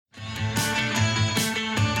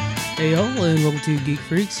Hey y'all, and welcome to Geek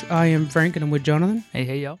Freaks. I am Frank, and I'm with Jonathan.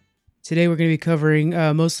 Hey y'all. Today we're going to be covering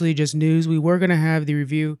mostly just news. We were going to have the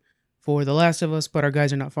review for The Last of Us, but our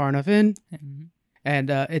guys are not far enough in, and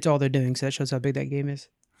it's all they're doing, so that shows how big that game is.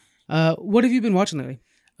 What have you been watching lately?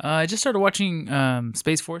 I just started watching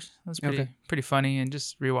Space Force. That's pretty funny, and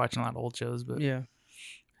just rewatching a lot of old shows. But Yeah.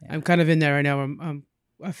 I'm kind of in there right now.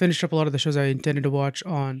 I finished up a lot of the shows I intended to watch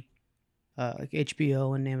on like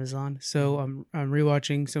HBO and Amazon, so I'm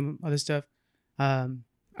rewatching some other stuff.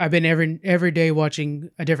 I've been every day watching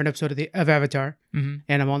a different episode of Avatar, and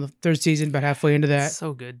I'm on the third season, about halfway into that.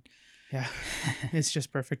 So good. Yeah, it's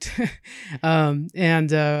just perfect.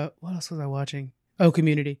 And what else was I watching? Oh,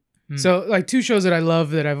 Community. So like two shows that I love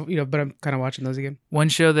that I've but I'm kind of watching those again. One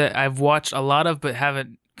show that I've watched a lot of but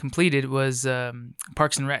haven't completed was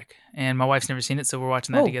Parks and Rec, and my wife's never seen it, so we're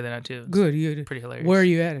watching that together now too. Good. Pretty hilarious. Where are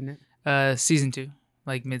you at in it? Season 2,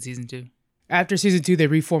 like mid-season 2. After season 2, they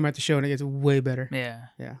reformat the show and it gets way better. Yeah.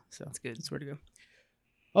 So That's good. That's where to go.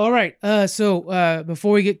 All right. So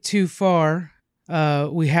before we get too far,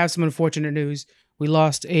 we have some unfortunate news. We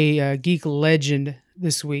lost a geek legend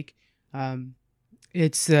this week.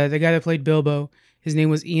 It's the guy that played Bilbo. His name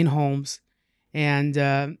was Ian Holmes, and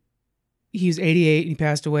he was 88 and he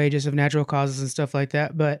passed away just of natural causes and stuff like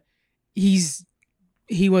that. But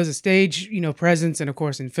he was a stage, presence, and of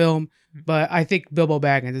course in film. But I think Bilbo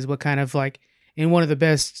Baggins is what kind of like in one of the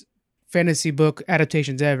best fantasy book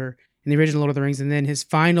adaptations ever in the original Lord of the Rings. And then his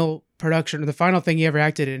final production, or the final thing he ever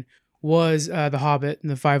acted in, was The Hobbit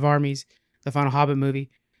and the Five Armies, the final Hobbit movie.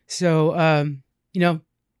 So,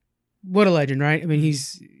 what a legend, right? I mean,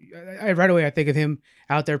 right away I think of him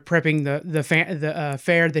out there prepping the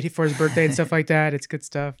fair for his birthday and stuff like that. It's good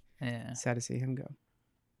stuff. Yeah. Sad to see him go.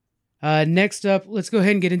 Next up, let's go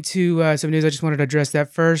ahead and get into some news. I just wanted to address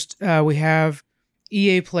that first. We have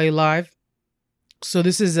EA Play Live. So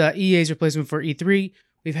this is EA's replacement for E3.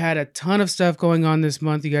 We've had a ton of stuff going on this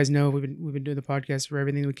month. You guys know we've been doing the podcast for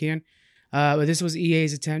everything we can. But this was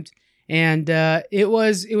EA's attempt, and it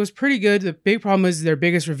was pretty good. The big problem is their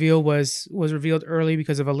biggest reveal was revealed early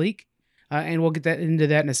because of a leak, and we'll get into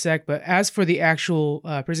that in a sec. But as for the actual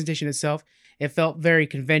presentation itself, it felt very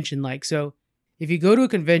convention-like. So if you go to a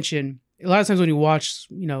convention, a lot of times when you watch,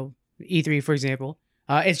 E3, for example,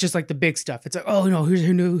 it's just like the big stuff. It's like, oh, here's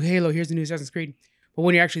a new Halo, here's the new Assassin's Creed. But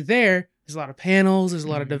when you're actually there, there's a lot of panels, there's a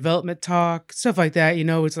lot of development talk, stuff like that.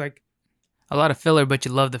 It's like a lot of filler, but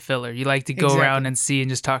you love the filler. You like to go around and see and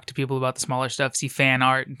just talk to people about the smaller stuff, see fan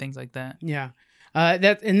art and things like that. Yeah.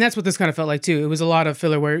 That's what this kind of felt like too. It was a lot of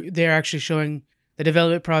filler where they're actually showing the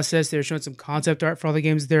development process. They're showing some concept art for all the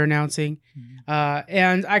games they're announcing.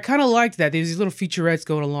 And I kind of liked that. There's these little featurettes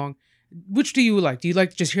going along. Which do you like? Do you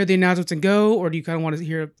like to just hear the announcements and go, or do you kind of want to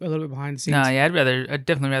hear a little bit behind the scenes? No, yeah, I'd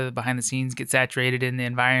definitely rather behind the scenes get saturated in the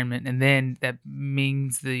environment, and then that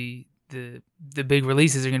means the big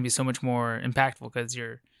releases are going to be so much more impactful because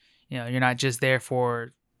you're not just there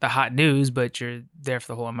for the hot news, but you're there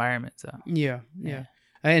for the whole environment. So yeah.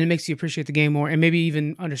 And it makes you appreciate the game more and maybe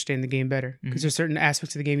even understand the game better because there's certain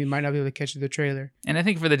aspects of the game you might not be able to catch through the trailer. And I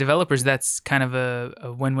think for the developers, that's kind of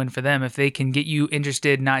a win-win for them. If they can get you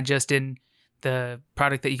interested not just in the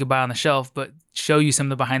product that you could buy on the shelf, but show you some of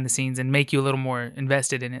the behind the scenes and make you a little more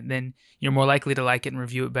invested in it, then you're more likely to like it and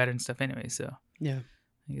review it better and stuff anyway. So yeah,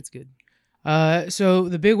 I think it's good. So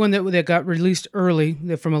the big one that got released early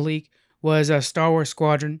from a leak was Star Wars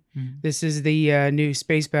Squadron. This is the new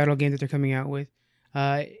space battle game that they're coming out with.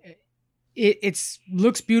 It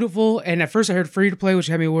looks beautiful, and at first I heard free to play, which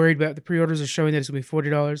had me worried, but the pre-orders are showing that it's gonna be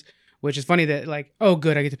 $40, which is funny that like, oh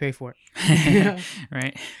good, I get to pay for it.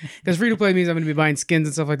 Right? Because free to play means I'm gonna be buying skins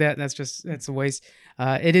and stuff like that, and that's a waste.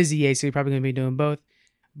 It is EA, so you're probably gonna be doing both.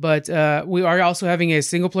 But we are also having a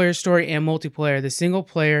single player story and multiplayer. The single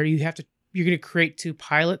player, you're gonna create two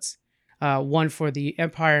pilots, one for the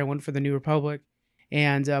Empire and one for the New Republic,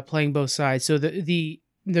 and playing both sides. So the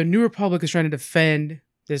New Republic is trying to defend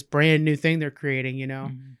this brand new thing they're creating,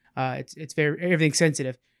 it's very everything's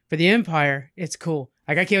sensitive. For the Empire, it's cool.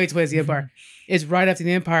 Like I can't wait to play as the Empire. It's right after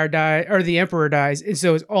the Empire dies or the Emperor dies, and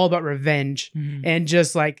so it's all about revenge and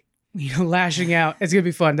just like lashing out. It's gonna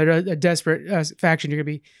be fun. They're a desperate faction. You're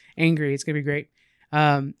gonna be angry. It's gonna be great.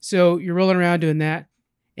 So you're rolling around doing that,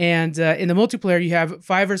 and in the multiplayer you have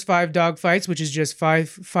 5 versus 5 dogfights, which is just 5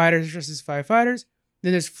 fighters versus 5 fighters.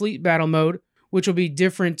 Then there's fleet battle mode, which will be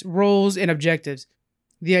different roles and objectives.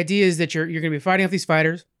 The idea is that you're going to be fighting off these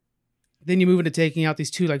fighters, then you move into taking out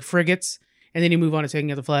these 2 like frigates, and then you move on to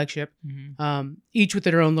taking out the flagship. Each with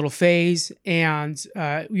their own little phase, and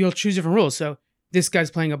you'll choose different roles. So this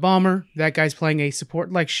guy's playing a bomber, that guy's playing a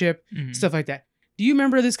support like ship, stuff like that. Do you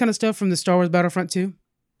remember this kind of stuff from the Star Wars Battlefront 2?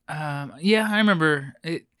 Yeah, I remember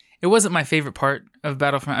it. It wasn't my favorite part of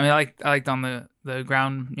Battlefront. I mean, I liked on the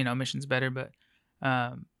ground, missions better, but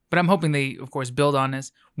I'm hoping they, of course, build on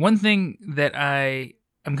this. One thing that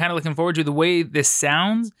I'm kind of looking forward to, the way this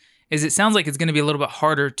sounds, is it sounds like it's going to be a little bit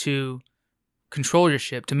harder to control your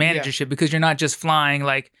ship, to manage your ship, because you're not just flying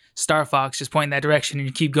like Star Fox, just pointing that direction and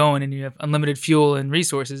you keep going and you have unlimited fuel and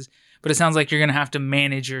resources. But it sounds like you're going to have to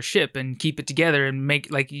manage your ship and keep it together and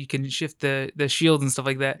make, like, you can shift the shields and stuff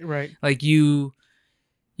like that. Right. Like you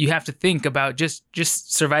have to think about just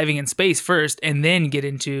surviving in space first and then get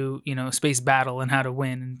into, space battle and how to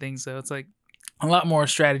win and things. So it's like a lot more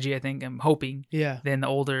strategy, I think, I'm hoping, than the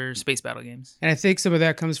older space battle games. And I think some of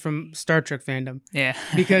that comes from Star Trek fandom. Yeah.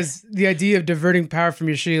 Because the idea of diverting power from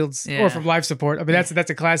your shields or from life support, I mean, that's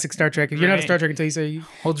a classic Star Trek. If you're not a Star Trek until you say...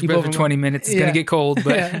 Hold your breath for 20 minutes. It's going to get cold,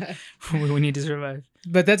 but we need to survive.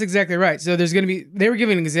 But that's exactly right. So there's going to be... They were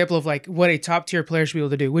giving an example of like what a top-tier player should be able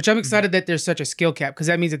to do, which I'm excited that there's such a skill cap, because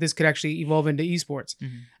that means that this could actually evolve into esports.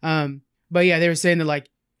 But yeah, they were saying that like...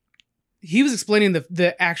 He was explaining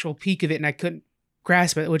the actual peak of it, and I couldn't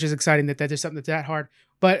grasp it, which is exciting that there's something that's that hard.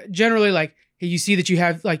 But generally, like, you see that you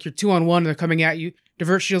have like your 2-on-1 and they're coming at you,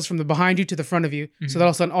 divert shields from the behind you to the front of you, so that all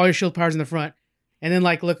of a sudden all your shield power's in the front. And then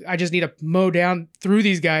like, look, I just need to mow down through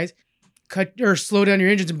these guys, cut or slow down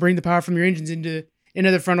your engines and bring the power from your engines into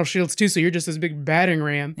the frontal shields too, so you're just this big battering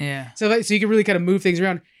ram. Yeah. So you can really kind of move things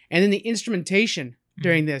around. And then the instrumentation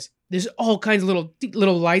during this, there's all kinds of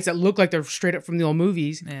little lights that look like they're straight up from the old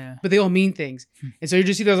movies, but they all mean things. And so you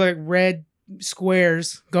just see those like red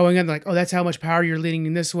squares going in, like, oh, that's how much power you're leading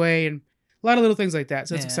in this way, and a lot of little things like that.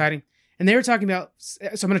 So it's exciting. And they were talking about, so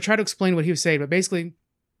I'm going to try to explain what he was saying, but basically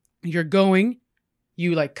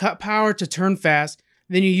you like cut power to turn fast,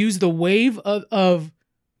 then you use the wave of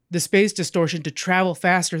the space distortion to travel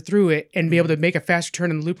faster through it and be able to make a faster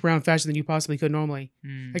turn and loop around faster than you possibly could normally.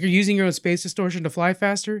 Like you're using your own space distortion to fly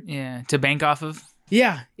faster. Yeah, to bank off of.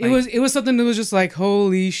 Yeah, it was something that was just like,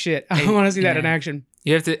 holy shit, I want to see that in action.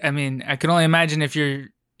 You have to. I mean, I can only imagine if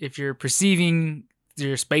you're perceiving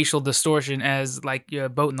your spatial distortion as like a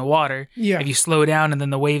boat in the water. Yeah. If you slow down and then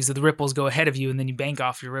the waves of the ripples go ahead of you and then you bank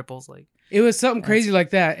off your ripples, like it was something crazy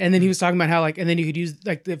like that. And then he was talking about how like, and then you could use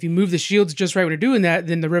like if you move the shields just right when you're doing that,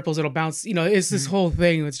 then the ripples it'll bounce. It's this whole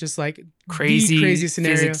thing. It's just like crazy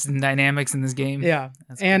scenario. Physics and dynamics in this game. Yeah,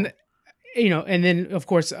 that's and. Cool. And then of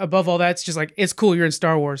course above all that, it's just like it's cool. You're in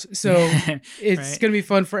Star Wars, so it's gonna be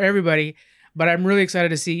fun for everybody. But I'm really excited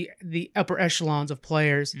to see the upper echelons of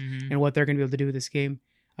players and what they're going to be able to do with this game.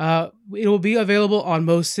 It will be available on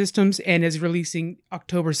most systems and is releasing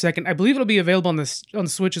October 2nd. I believe it'll be available on the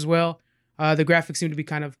Switch as well. The graphics seem to be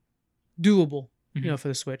kind of doable, for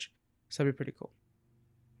the Switch. So that'd be pretty cool.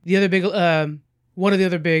 The other big, one of the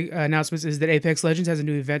other big announcements is that Apex Legends has a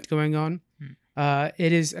new event going on.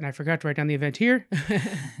 It is, and I forgot to write down the event here.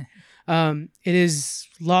 It is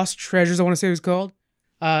Lost Treasures, I want to say it was called.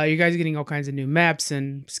 You guys are getting all kinds of new maps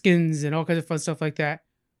and skins and all kinds of fun stuff like that.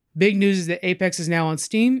 Big news is that Apex is now on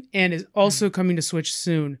Steam and is also coming to Switch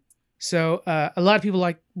soon. So a lot of people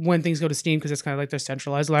like when things go to Steam because it's kind of like their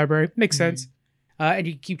centralized library. Makes sense. And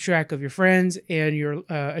you can keep track of your friends and your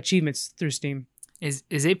achievements through Steam. Is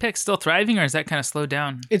Apex still thriving or is that kind of slowed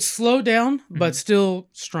down? It's slowed down, but still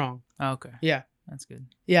strong. Oh, okay. Yeah. That's good.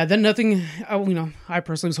 Yeah, then nothing, I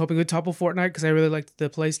personally was hoping it would topple Fortnite because I really liked the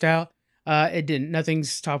play style. It didn't.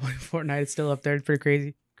 Nothing's toppling Fortnite. It's still up there. It's pretty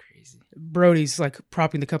crazy. Brody's like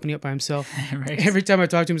propping the company up by himself. Right. Every time I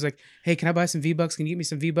talk to him, he's like, "Hey, can I buy some V-Bucks? Can you get me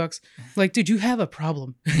some V-Bucks?" Like, dude, you have a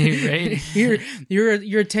problem. Right. you're a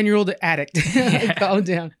 10-year-old addict. Calm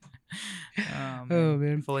down. Oh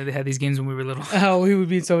man. If only they had these games when we were little. Oh, we would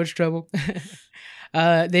be in so much trouble.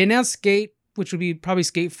 They announced Skate, which would be probably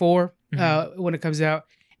Skate 4 when it comes out,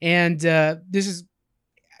 and this is.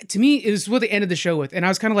 To me, it was what they ended the show with. And I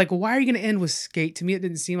was kind of like, well, why are you going to end with Skate? To me, it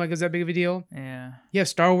didn't seem like it was that big of a deal. Yeah. You have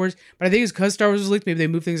Star Wars. But I think it's because Star Wars was leaked. Maybe they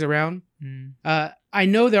moved things around. I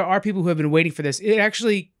know there are people who have been waiting for this. It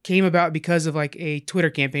actually came about because of like a Twitter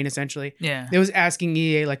campaign, essentially. Yeah. They was asking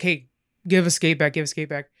EA, like, hey, give us Skate back, give us Skate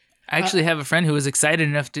back. I actually have a friend who was excited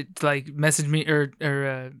enough to like message me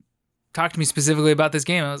or talk to me specifically about this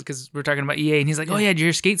game. Because we're talking about EA. And he's like, oh, yeah,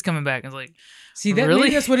 your Skate's coming back. I was like... See, that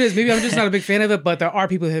maybe that's what it is. Maybe I'm just not a big fan of it, but there are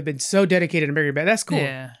people who have been so dedicated and bringing it back. That's cool.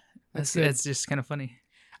 Yeah, that's just kind of funny.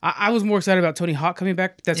 I was more excited about Tony Hawk coming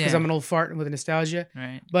back. But that's because I'm an old fart with nostalgia.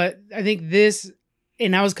 Right. But I think this,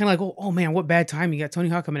 and I was kind of like, oh man, what bad time you got Tony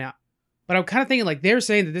Hawk coming out. But I'm kind of thinking like they're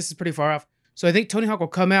saying that this is pretty far off. So I think Tony Hawk will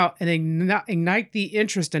come out and ignite the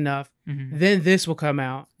interest enough. Then this will come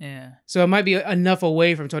out. Yeah. So it might be enough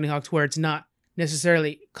away from Tony Hawk to where it's not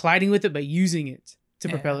necessarily colliding with it, but using it. to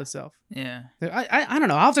propel itself. Yeah. I don't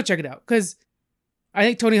know. I'll have to check it out because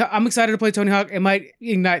I think I'm excited to play Tony Hawk. It might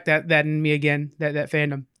ignite that in me again, that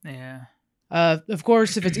fandom. Yeah. Of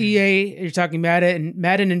course, if it's EA, you're talking Madden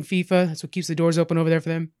and FIFA. That's what keeps the doors open over there for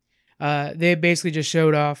them. They basically just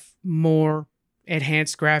showed off more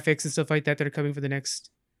enhanced graphics and stuff like that are coming for the next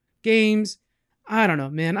games. I don't know,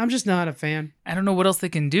 man. I'm just not a fan. I don't know what else they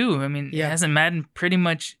can do. I mean, hasn't Madden pretty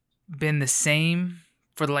much been the same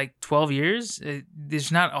for like 12 years?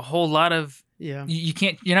 There's not a whole lot of... Yeah.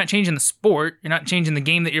 You're not changing the sport. You're not changing the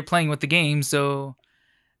game that you're playing with the game. So,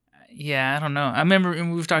 yeah, I don't know. I remember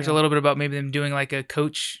we've talked a little bit about maybe them doing like a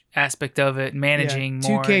coach aspect of it, managing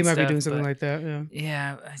more. 2K might be doing something like that. Yeah.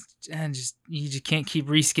 Yeah, you just can't keep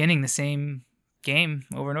reskinning the same game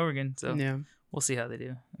over and over again. So we'll see how they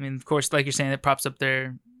do. I mean, of course, like you're saying, it props up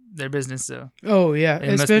their business. So. Oh yeah,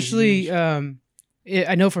 especially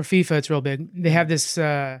I know for FIFA it's real big. They have this.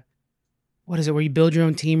 What is it? Where you build your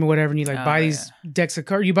own team or whatever, and you buy these decks of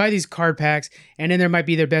cards. You buy these card packs, and then there might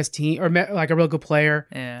be their best team or like a real good player.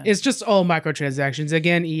 Yeah, it's just all microtransactions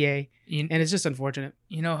again, EA, and it's just unfortunate.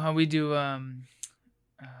 You know how we do?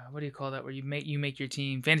 What do you call that? Where you make your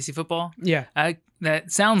team fantasy football? Yeah,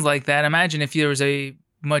 that sounds like that. Imagine if there was a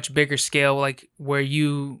much bigger scale, like where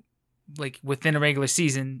you, like within a regular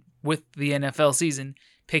season with the NFL season,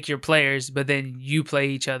 pick your players, but then you play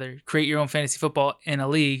each other. Create your own fantasy football in a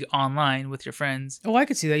league online with your friends. Oh, I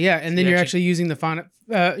could see that. Yeah, and then you're actually using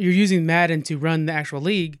you're using Madden to run the actual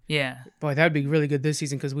league. Yeah. Boy, that'd be really good this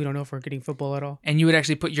season because we don't know if we're getting football at all. And you would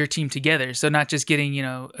actually put your team together, so not just getting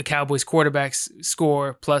a Cowboys quarterback's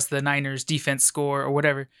score plus the Niners defense score or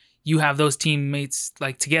whatever. You have those teammates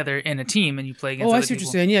like together in a team, and you play against. Oh, other I see people.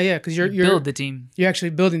 what you're saying. Yeah, because you build the team. You're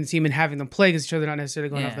actually building the team and having them play against each other, not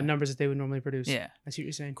necessarily going off the numbers that they would normally produce. Yeah, I see what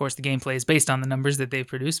you're saying. Of course, the gameplay is based on the numbers that they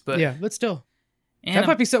produce, but but still, that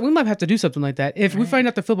might be something. We might have to do something like that if we find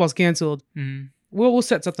out the football's canceled. Mm-hmm. We'll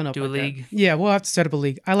set something up. Do a league. That. Yeah, we'll have to set up a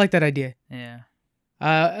league. I like that idea. Yeah.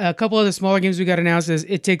 A couple other smaller games we got announced is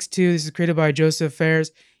It Takes Two. This is created by Joseph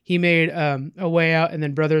Fares. He made A Way Out and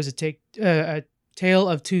then Brothers, A Tale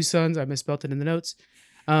of Two Sons. I misspelled it in the notes.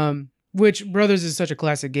 Which Brothers is such a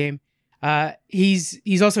classic game.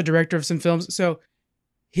 He's also director of some films. So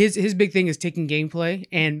his big thing is taking gameplay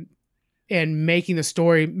and making the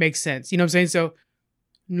story make sense. You know what I'm saying? So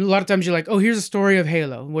a lot of times you're like, oh, here's a story of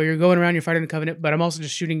Halo where you're going around, you're fighting the Covenant, but I'm also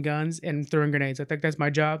just shooting guns and throwing grenades. I think that's my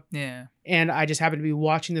job. Yeah. And I just happen to be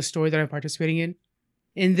watching the story that I'm participating in.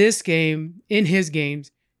 In this game, in his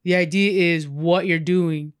games, the idea is what you're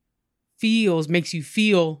doing makes you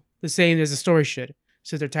feel the same as the story should.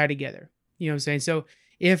 So they're tied together. You know what I'm saying? So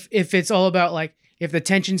if it's all about like, if the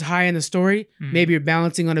tension's high in the story, maybe you're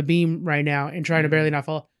balancing on a beam right now and trying to barely not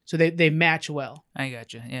fall. So they match well. I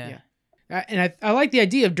gotcha. Yeah. And I like the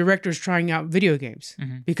idea of directors trying out video games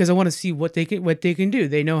because I want to see what they can do.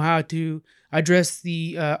 They know how to address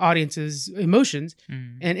the audience's emotions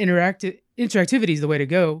and interactivity is the way to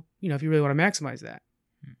go. If you really want to maximize that.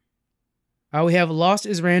 We have Lost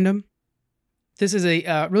is Random. This is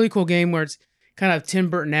a really cool game where it's kind of Tim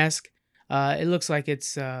Burton-esque. It looks like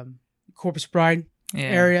it's Corpse Bride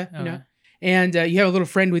area, and you have a little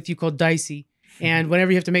friend with you called Dicey. And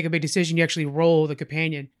whenever you have to make a big decision, you actually roll the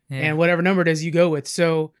companion. And whatever number it is, you go with.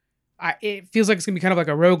 So it feels like it's going to be kind of like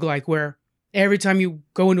a roguelike where every time you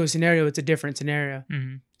go into a scenario, it's a different scenario.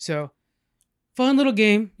 So fun little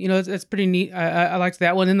game. That's pretty neat. I liked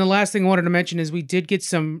that one. And the last thing I wanted to mention is we did get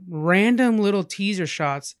some random little teaser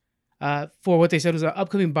shots for what they said was an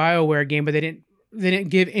upcoming BioWare game, but they didn't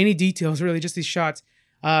give any details, really, just these shots.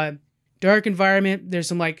 Dark environment. There's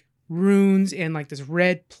some like runes and like this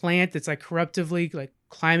red plant that's like corruptively like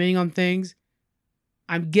climbing on things.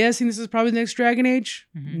 I'm guessing this is probably the next Dragon Age.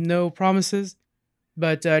 No promises.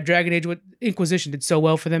 But Dragon Age, what Inquisition did so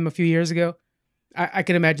well for them a few years ago. I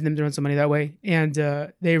can imagine them doing some money that way. And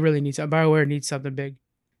they really need something. BioWare needs something big.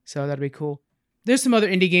 So that'd be cool. There's some other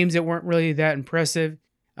indie games that weren't really that impressive.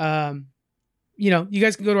 You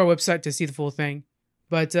guys can go to our website to see the full thing.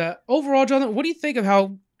 But overall, Jonathan, what do you think of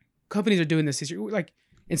how companies are doing this year? Like,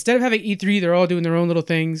 instead of having E3, they're all doing their own little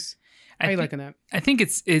things. How are you liking that? I think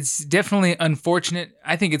it's definitely unfortunate.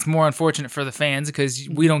 I think it's more unfortunate for the fans because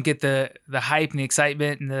we don't get the hype and the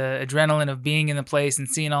excitement and the adrenaline of being in the place and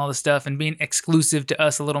seeing all the stuff and being exclusive to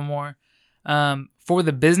us a little more. For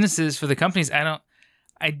the businesses, for the companies, I'm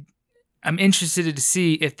interested to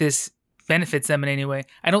see if this benefits them in any way.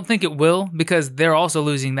 I don't think it will because they're also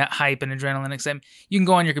losing that hype and adrenaline and excitement. You can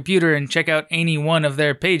go on your computer and check out any one of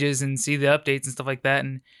their pages and see the updates and stuff like that,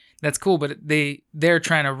 and that's cool, but they're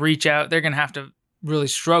trying to reach out. They're going to have to really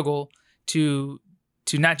struggle to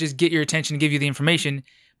not just get your attention and give you the information,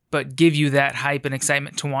 but give you that hype and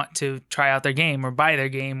excitement to want to try out their game or buy their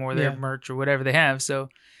game or their merch or whatever they have. So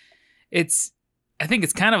I think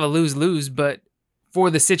it's kind of a lose-lose, but for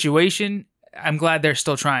the situation, I'm glad they're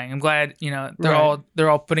still trying. I'm glad, they're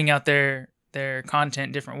all putting out their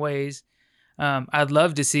content different ways. I'd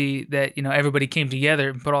love to see that, everybody came together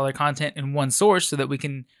and put all their content in one source so that we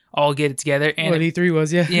can all get it together. And what E3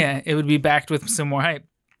 was, yeah. Yeah, it would be backed with some more hype.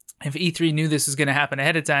 If E3 knew this was going to happen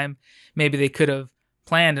ahead of time, maybe they could have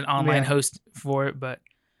planned an online host for it. But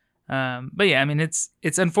yeah, I mean, it's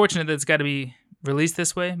unfortunate that it's got to be released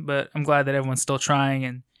this way, but I'm glad that everyone's still trying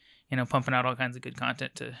and, pumping out all kinds of good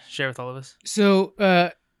content to share with all of us.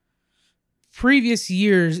 So, previous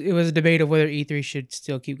years, it was a debate of whether E3 should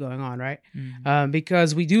still keep going on, right? Mm-hmm.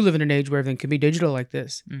 Because we do live in an age where everything can be digital like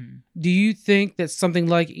this. Mm-hmm. Do you think that something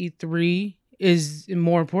like E3 is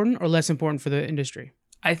more important or less important for the industry?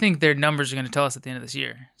 I think their numbers are going to tell us at the end of this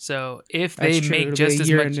year. So if they make It'll just be a as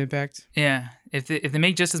year-end much, impact. yeah, if they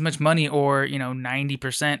make just as much money, or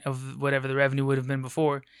 90% of whatever the revenue would have been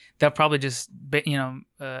before, they'll probably just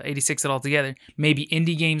 86 it all together. Maybe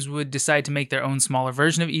indie games would decide to make their own smaller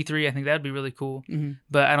version of E3. I think that'd be really cool. Mm-hmm.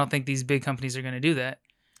 But I don't think these big companies are going to do that.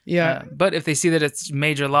 Yeah. But if they see that it's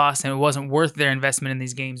major loss and it wasn't worth their investment in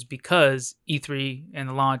these games because E3 and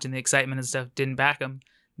the launch and the excitement and stuff didn't back them,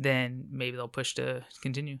 then maybe they'll push to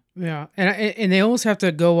continue. Yeah, and they almost have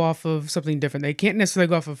to go off of something different. They can't necessarily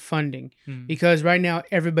go off of funding because right now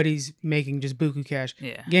everybody's making just buku cash.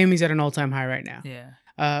 Yeah, gaming's at an all-time high right now.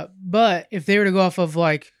 Yeah. But if they were to go off of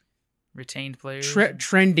like retained players,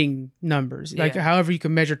 trending numbers, like however you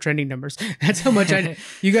can measure trending numbers, that's how much I.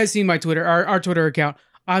 You guys seen my Twitter, our Twitter account.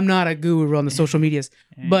 I'm not a guru on the social medias,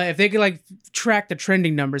 but if they could like track the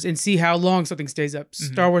trending numbers and see how long something stays up,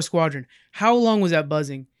 Star Wars Squadron, how long was that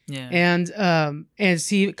buzzing? Yeah. And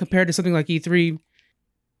see compared to something like E3,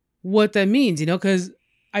 what that means, because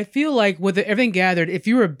I feel like with everything gathered, if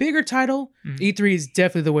you're a bigger title, E3 is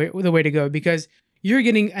definitely the way to go because you're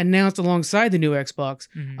getting announced alongside the new Xbox,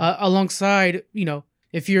 alongside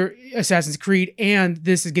if you're Assassin's Creed and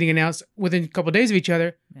this is getting announced within a couple of days of each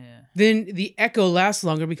other. Yeah. Then the echo lasts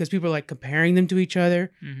longer because people are like comparing them to each other,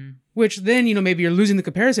 which then, maybe you're losing the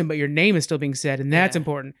comparison, but your name is still being said. And that's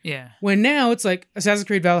important. Yeah. When now it's like Assassin's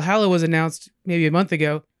Creed Valhalla was announced maybe a month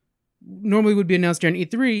ago, normally would be announced during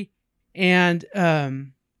E3 and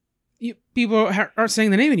people aren't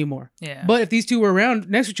saying the name anymore. Yeah. But if these two were around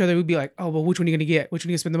next to each other, we'd be like, oh, well, which one are you going to get? Which one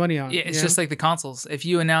are you going to spend the money on? Yeah. It's just like the consoles. If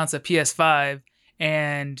you announce a PS5,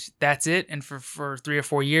 and that's it. And for 3 or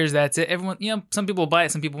 4 years, that's it. Everyone, some people will buy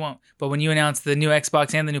it, some people won't. But when you announce the new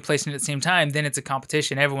Xbox and the new PlayStation at the same time, then it's a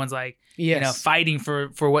competition. Everyone's like, fighting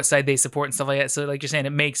for what side they support and stuff like that. So like you're saying,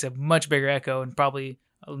 it makes a much bigger echo and probably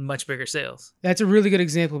a much bigger sales. That's a really good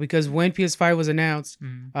example because when PS5 was announced,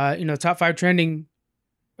 top 5 trending,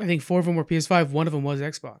 I think 4 of them were PS5. 1 of them was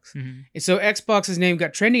Xbox. And so Xbox's name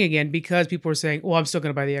got trending again because people were saying, well, I'm still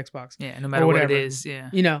going to buy the Xbox. Yeah, no matter what it is.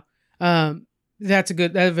 Yeah. That's a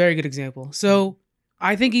very good example. So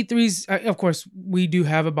I think E3's, of course, we do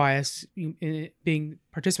have a bias in being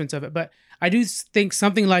participants of it, but I do think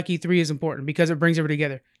something like E3 is important because it brings everybody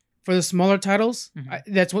together. For the smaller titles,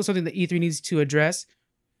 that's something that E3 needs to address.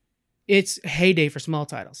 It's a heyday for small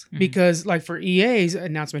titles because like for EA's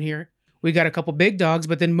announcement here, we got a couple big dogs,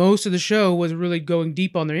 but then most of the show was really going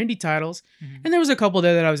deep on their indie titles. And there was a couple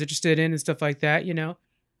there that I was interested in and stuff like that,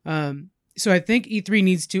 So I think E3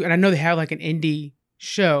 needs to, and I know they have like an indie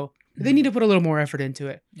show, but they need to put a little more effort into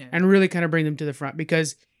it and really kind of bring them to the front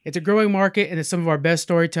because it's a growing market and it's some of our best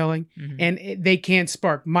storytelling and they can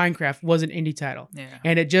spark. Minecraft was an indie title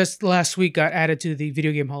and it just last week got added to the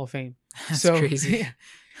Video Game Hall of Fame. That's crazy.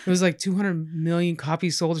 It was like 200 million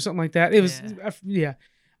copies sold or something like that. It was,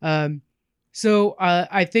 So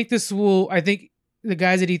I think I think the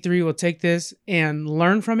guys at E3 will take this and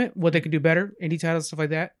learn from it, what they can do better, indie titles, stuff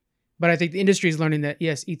like that. But I think the industry is learning that,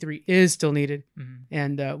 yes, E3 is still needed,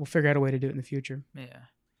 and we'll figure out a way to do it in the future. Yeah.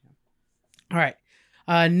 All right.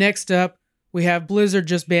 Next up, we have Blizzard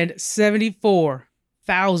just banned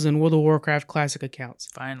 74,000 World of Warcraft Classic accounts.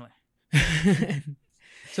 Finally.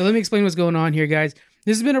 So let me explain what's going on here, guys.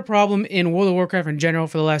 This has been a problem in World of Warcraft in general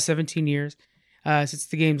for the last 17 years, since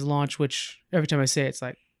the game's launch, which every time I say it, it's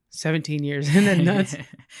like 17 years. Isn't that nuts?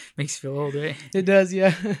 Makes you feel old, right? It does,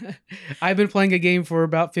 yeah. I've been playing a game for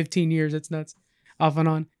about 15 years. It's nuts. Off and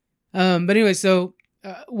on. But anyway, so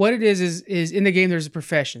what it is in the game there's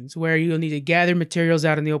professions where you'll need to gather materials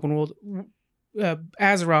out in the open world.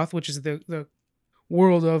 Azeroth, which is the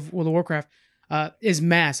world of World of Warcraft, is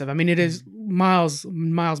massive. I mean, it is miles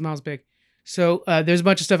big. So there's a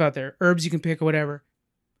bunch of stuff out there. Herbs you can pick or whatever.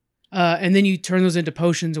 And then you turn those into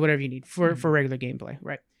potions or whatever you need for regular gameplay,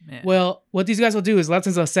 right? Yeah. Well, what these guys will do is a lot of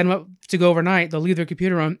times they'll set them up to go overnight. They'll leave their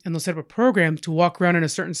computer on and they'll set up a program to walk around in a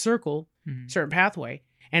certain circle, certain pathway,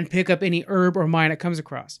 and pick up any herb or mine it comes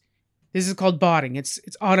across. This is called botting. It's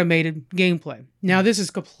automated gameplay. Now, this is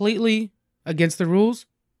completely against the rules.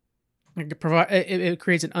 It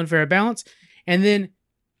creates an unfair balance. And then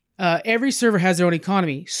every server has their own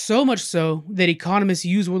economy, so much so that economists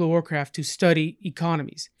use World of Warcraft to study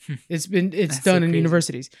economies. It's done in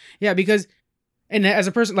universities. Yeah, because, and as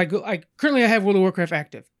a person, like currently I have World of Warcraft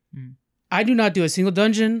active. I do not do a single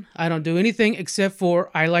dungeon. I don't do anything except for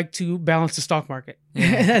I like to balance the stock market.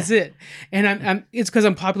 Yeah. That's it. And it's because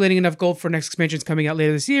I'm populating enough gold for next expansions coming out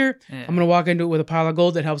later this year. Yeah. I'm going to walk into it with a pile of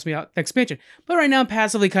gold that helps me out next expansion. But right now I'm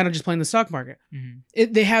passively kind of just playing the stock market.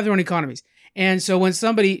 They have their own economies. And so when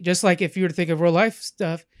somebody, just like if you were to think of real life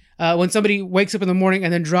stuff, when somebody wakes up in the morning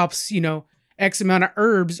and then drops, X amount of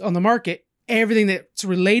herbs on the market, everything that's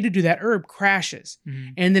related to that herb crashes.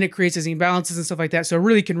 And then it creates these imbalances and stuff like that. So it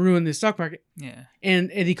really can ruin the stock market. Yeah. And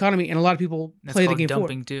the economy. And a lot of people play the game for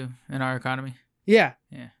dumping too in our economy. Yeah.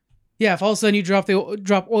 Yeah. Yeah, if all of a sudden you drop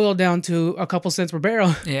oil down to a couple cents per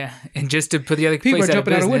barrel. Yeah, and just to put the other people place are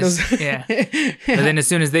jumping out of windows. Yeah. But then as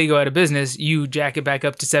soon as they go out of business, you jack it back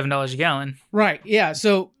up to $7 a gallon. Right. Yeah.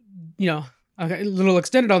 So, okay, a little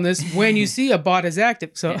extended on this. When you see a bot is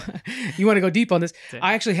active, so you want to go deep on this.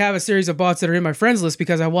 I actually have a series of bots that are in my friends list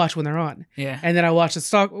because I watch when they're on. Yeah. And then I watch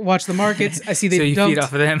the markets. I see they so you dumped, feed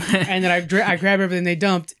off of them. And then I grab everything they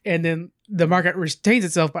dumped, and then the market retains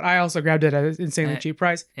itself. But I also grabbed it at an insanely cheap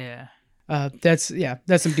price. Yeah. That's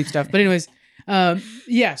some deep stuff. But anyways,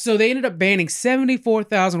 so they ended up banning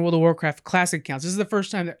 74,000 World of Warcraft Classic accounts. This is the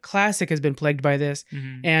first time that Classic has been plagued by this.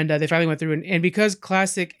 And they finally went through. And because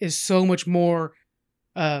Classic is so much more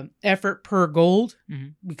effort per gold,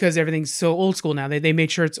 because everything's so old school now, they made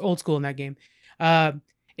sure it's old school in that game.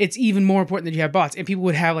 It's even more important that you have bots. And people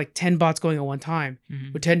would have like 10 bots going at one time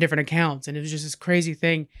with 10 different accounts. And it was just this crazy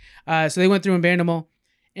thing. So they went through and banned them all.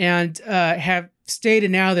 And have stated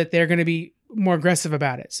now that they're going to be more aggressive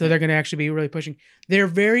about it. So they're going to actually be really pushing. They're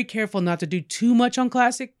very careful not to do too much on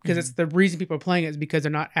Classic because it's the reason people are playing it is because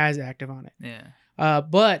they're not as active on it. Yeah.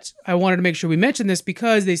 But I wanted to make sure we mentioned this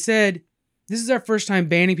because they said, this is our first time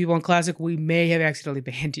banning people on Classic. We may have accidentally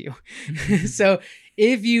banned you. So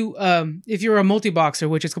if you're a multi-boxer,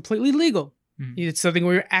 which is completely legal, it's something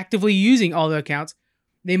where you're actively using all the accounts,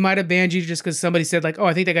 they might have banned you just because somebody said like, oh,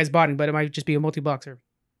 I think that guy's botting, but it might just be a multi-boxer.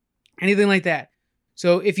 Anything like that.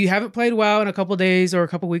 So if you haven't played WoW in a couple days or a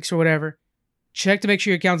couple weeks or whatever, check to make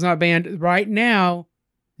sure your account's not banned. Right now,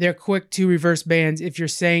 they're quick to reverse bans if you're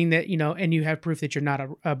saying that, and you have proof that you're not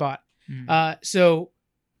a bot. So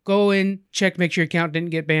go in, check, make sure your account didn't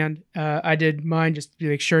get banned. I did mine just to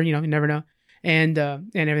make sure, you never know. And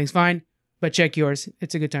everything's fine. But check yours.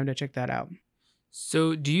 It's a good time to check that out.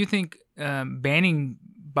 So do you think banning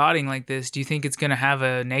botting like this, do you think it's going to have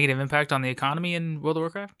a negative impact on the economy in World of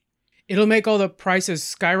Warcraft? It'll make all the prices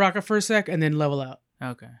skyrocket for a sec and then level out.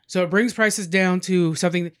 Okay. So it brings prices down to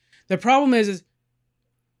something. The problem is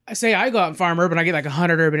I say I go out and farm herb and I get like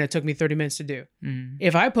 100 herb and it took me 30 minutes to do.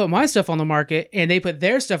 If I put my stuff on the market and they put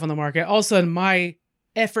their stuff on the market, all of a sudden my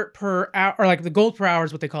effort per hour, or like the gold per hour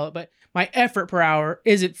is what they call it, but my effort per hour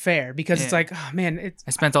isn't fair because it's like, oh man,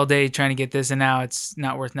 I spent all day trying to get this and now it's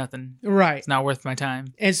not worth nothing. Right. It's not worth my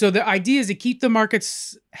time. And so the idea is to keep the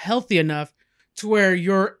markets healthy enough to where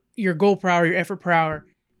your gold per hour, your effort per hour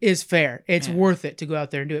is fair. It's worth it to go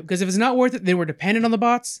out there and do it. Because if it's not worth it, then we're dependent on the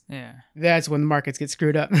bots. Yeah. That's when the markets get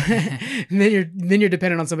screwed up. And then you're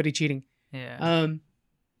dependent on somebody cheating. Yeah.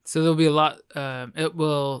 So there'll be a lot. It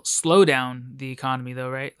will slow down the economy, though,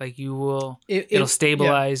 right? Like it'll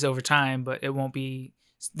stabilize over time, but there won't be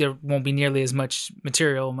nearly as much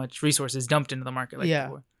material, much resources dumped into the market like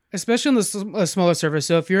before. Especially on the smaller server.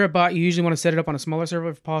 So if you're a bot, you usually want to set it up on a smaller server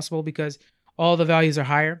if possible because all the values are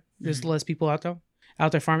higher. There's less people out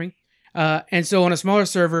there farming. And so on a smaller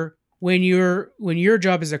server, when your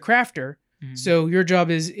job is a crafter, so your job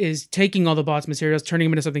is taking all the bots' materials, turning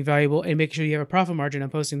them into something valuable, and making sure you have a profit margin on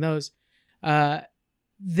posting those.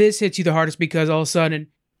 This hits you the hardest because all of a sudden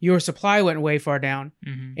your supply went way far down,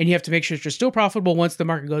 and you have to make sure that you're still profitable once the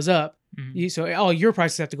market goes up. So all your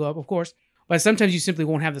prices have to go up, of course, but sometimes you simply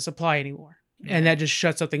won't have the supply anymore, and that just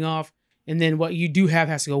shuts something off. And then what you do have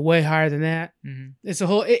has to go way higher than that. It's a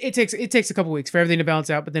whole. It takes a couple weeks for everything to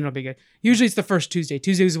balance out, but then it'll be good. Usually it's the first Tuesday.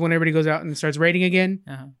 Tuesday is when everybody goes out and starts raiding again.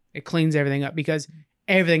 It cleans everything up because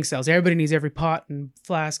everything sells. Everybody needs every pot and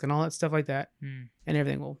flask and all that stuff like that, and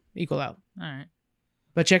everything will equal out. All right.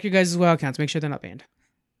 But check your guys' WoW accounts. Make sure they're not banned.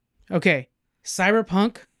 Okay,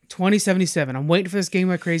 Cyberpunk 2077. I'm waiting for this game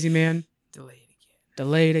like crazy, man.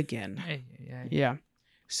 Delayed again. Yeah.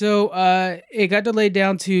 So it got delayed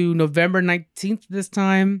down to November 19th this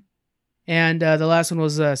time. And the last one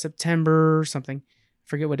was September something.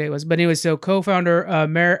 Forget what day it was. But anyway, so co-founder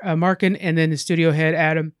Markin and then the studio head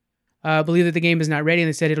Adam believe that the game is not ready. And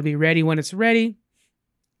they said it'll be ready when it's ready.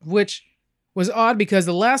 Which was odd because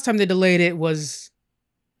the last time they delayed it was...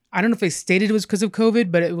 I don't know if they stated it was because of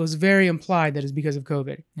COVID, but it was very implied that it's because of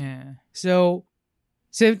COVID. Yeah. So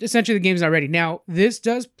essentially the game's not ready. Now, this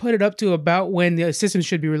does put it up to about when the systems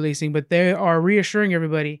should be releasing, but they are reassuring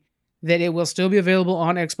everybody that it will still be available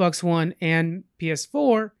on Xbox One and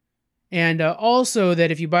PS4. And also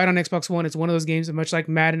that if you buy it on Xbox One, it's one of those games, much like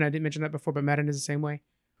Madden, I didn't mention that before, but Madden is the same way,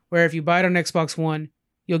 where if you buy it on Xbox One,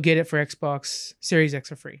 you'll get it for Xbox Series X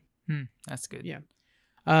for free. That's good. Yeah.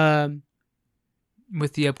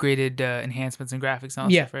 With the upgraded enhancements and graphics and all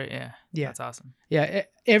that stuff, right? Yeah. That's awesome. Yeah.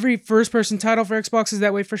 Every first-person title for Xbox is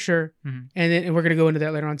that way for sure. Mm-hmm. And we're going to go into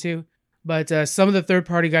that later on too. But some of the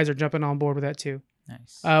third-party guys are jumping on board with that too.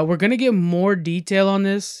 Nice. We're going to get more detail on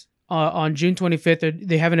this on June 25th.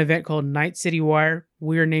 They have an event called Night City Wire.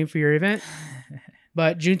 Weird name for your event.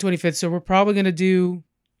 But June 25th. So we're probably going to do...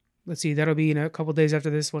 Let's see. That'll be in a couple days after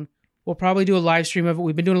this one. We'll probably do a live stream of it.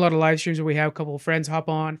 We've been doing a lot of live streams where we have a couple of friends hop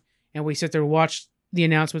on and we sit there and watch the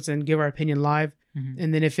announcements and give our opinion live. Mm-hmm.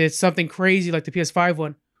 And then if it's something crazy like the PS5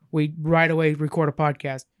 one, we right away record a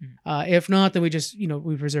podcast. Mm-hmm. If not, then we just,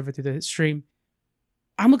 we preserve it through the stream.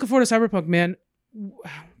 I'm looking forward to Cyberpunk, man.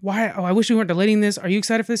 Why? Oh, I wish we weren't delaying this. Are you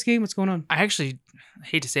excited for this game? What's going on? I actually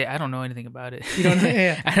hate to say it, I don't know anything about it. You don't know?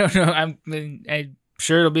 Yeah. I don't know. I'm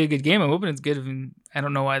sure it'll be a good game. I'm hoping it's good. I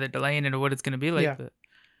don't know why they're delaying it or what it's going to be like, Yeah. but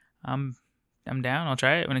I'm down. I'll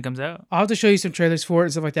try it when it comes out. I'll have to show you some trailers for it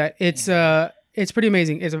and stuff like that. It's pretty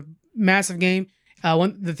amazing. It's a massive game.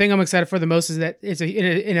 The thing I'm excited for the most is that it's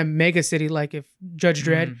in a mega city like if Judge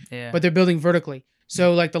Dredd, Yeah. but they're building vertically.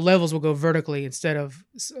 So like the levels will go vertically instead of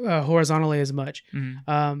horizontally as much.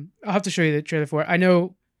 I'll have to show you the trailer for it. I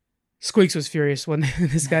know Squeaks was furious when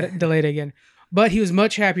this got delayed again, but he was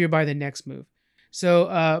much happier by the next move.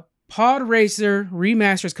 So Pod Racer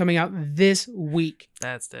Remaster is coming out this week.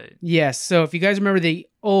 That's the... Yes. So if you guys remember the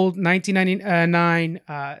old 1999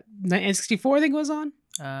 N64, I think it was on.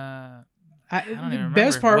 I don't even remember.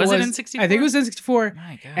 Best part was it N64? I think it was N64.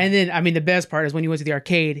 My God. And then, the best part is when you went to the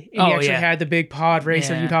arcade and you actually had the big pod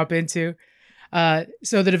racer you'd hop into.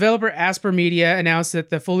 So the developer Asper Media announced that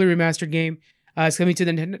the fully remastered game is coming to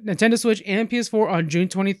the Nintendo Switch and PS4 on June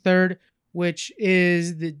 23rd, which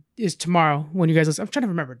is tomorrow when you guys listen. I'm trying to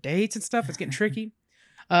remember dates and stuff. It's getting tricky.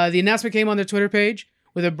 The announcement came on their Twitter page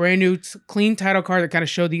with a brand new clean title card that kind of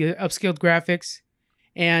showed the upscaled graphics.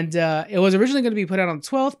 And it was originally going to be put out on the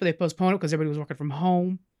 12th, but they postponed it because everybody was working from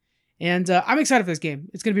home. And I'm excited for this game.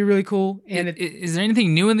 It's going to be really cool. And is there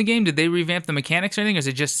anything new in the game? Did they revamp the mechanics or anything, or is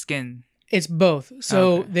it just skin? It's both.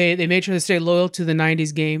 So they made sure to stay loyal to the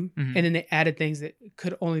 90s game, Mm-hmm. and then they added things that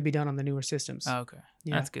could only be done on the newer systems. Oh, okay.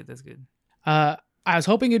 Yeah. That's good. That's good. I was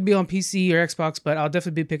hoping it'd be on PC or Xbox, but I'll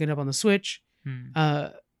definitely be picking it up on the Switch.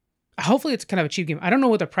 Hopefully it's kind of a cheap game. I don't know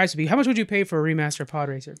what the price would be. How much would you pay for a remaster of Pod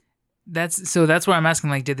Racer? That's where I'm asking,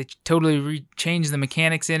 like, did they totally change the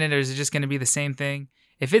mechanics in it, or is it just going to be the same thing?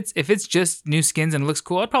 If it's just new skins and looks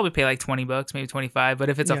cool, I'd probably pay like $20, maybe 25. But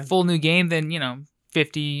if it's a full new game, then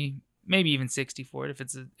 50, maybe even 60 for it.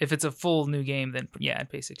 If it's a full new game, then I'd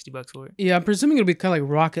pay $60 for it. Yeah, I'm presuming it'll be kind of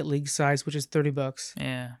like Rocket League size, which is $30.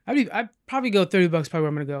 Yeah, I'd probably go $30. Probably where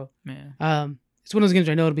I'm gonna go. Yeah. It's one of those games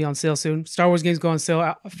I know it'll be on sale soon. Star Wars games go on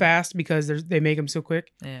sale fast because they make them so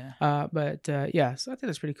quick. Yeah. So I think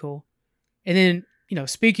that's pretty cool. And then,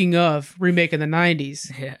 speaking of remake in the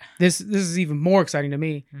 90s, this is even more exciting to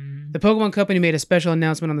me. Mm-hmm. The Pokemon Company made a special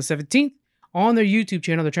announcement on the 17th on their YouTube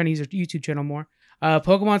channel. They're trying to use their YouTube channel more.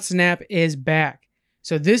 Pokemon Snap is back.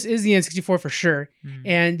 So this is the N64 for sure. Mm-hmm.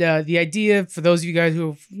 And the idea, for those of you guys who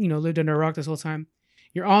have, lived under a rock this whole time,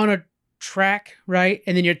 you're on a track, right?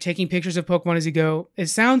 And then you're taking pictures of Pokemon as you go. It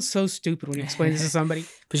sounds so stupid when you explain this to somebody.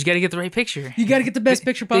 But you got to get the right picture. You got to get the best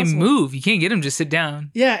picture possible. They move. You can't get them just sit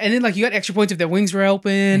down. Yeah, and then you got extra points if their wings were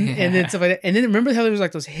open, and then stuff like that. And then remember how there was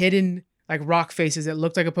those hidden rock faces that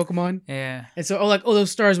looked like a Pokemon? Yeah. And so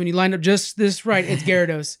those stars when you line up just this right, it's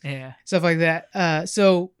Gyarados. Yeah. Stuff like that.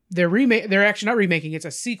 So they're actually not remaking. It's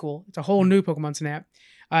a sequel. It's a whole new Pokemon Snap.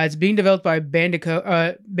 It's being developed by Bandai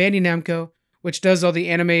Namco, which does all the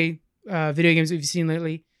anime video games that you've seen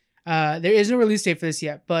lately. There is no release date for this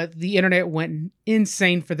yet, but the internet went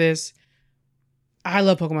insane for this. I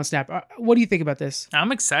love Pokemon Snap. What do you think about this?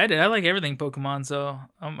 I'm excited. I like everything Pokemon, so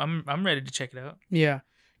I'm ready to check it out. Yeah.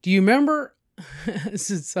 Do you remember?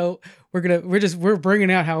 This is so we're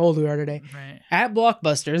bringing out how old we are today. Right. At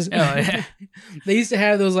Blockbusters, Oh, yeah. they used to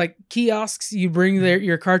have those like kiosks you bring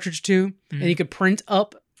your cartridge to, and you could print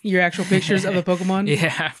up your actual pictures of the Pokemon.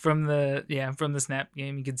 Yeah, from the Snap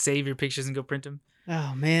game, you could save your pictures and go print them.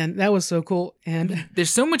 Oh man, that was so cool. And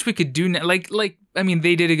There's so much we could do now. Like I mean,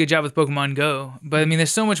 they did a good job with Pokemon Go, but I mean,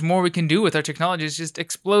 there's so much more we can do with our technology. It's just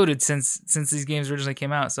exploded since these games originally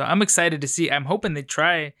came out. So I'm excited to see. I'm hoping they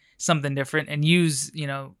try something different and use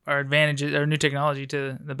our advantages, our new technology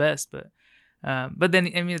to the best. But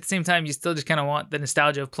then I mean, at the same time, you still just kind of want the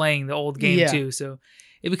nostalgia of playing the old game too. So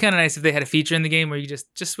it'd be kind of nice if they had a feature in the game where you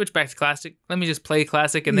just switch back to classic. Let me just play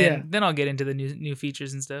classic, and then I'll get into the new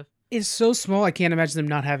features and stuff. it's so small. I can't imagine them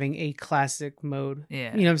not having a classic mode.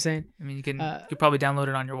 Yeah, you know what I'm saying. I mean, you could probably download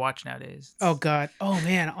it on your watch nowadays. Oh God. Oh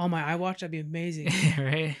man, on my iWatch, that'd be amazing.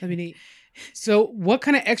 Right. That'd be neat. So, what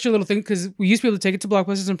kind of extra little thing? Because we used to be able to take it to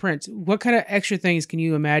Blockbusters and print. What kind of extra things can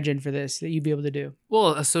you imagine for this that you'd be able to do?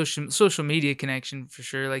 Well, a social media connection for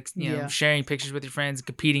sure. Like sharing pictures with your friends,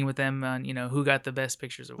 competing with them on who got the best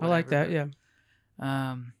pictures or whatever. I like that. Yeah.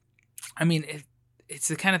 I mean, it's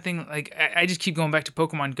the kind of thing. Like I just keep going back to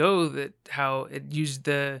Pokemon Go, that how it used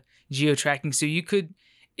the geo tracking. So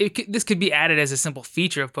this could be added as a simple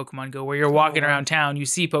feature of Pokemon Go, where you're walking around town, you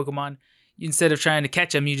see Pokemon. Instead of trying to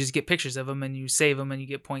catch them, you just get pictures of them and you save them and you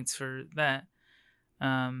get points for that.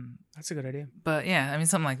 That's a good idea. But yeah, I mean,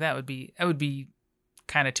 something like that would be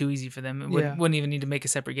kind of too easy for them. It wouldn't even need to make a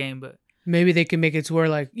separate game. But maybe they can make it to where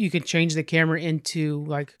like you could change the camera into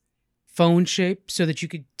like phone shape so that you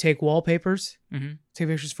could take wallpapers, take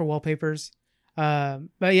pictures for wallpapers.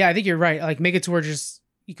 But yeah, I think you're right. Like make it to where just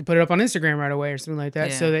you can put it up on Instagram right away or something like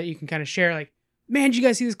that, so that you can kind of share like, man, did you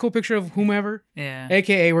guys see this cool picture of whomever? Yeah.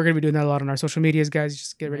 AKA, we're going to be doing that a lot on our social medias, guys.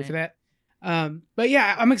 Just get ready for that. But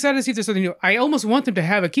yeah, I'm excited to see if there's something new. I almost want them to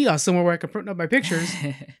have a kiosk somewhere where I can print up my pictures.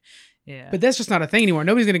 Yeah. But that's just not a thing anymore.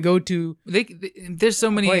 Nobody's going to go to there's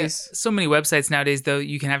so many websites nowadays, though,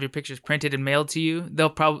 you can have your pictures printed and mailed to you.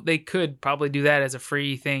 They could probably do that as a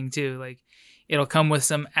free thing too. Like it'll come with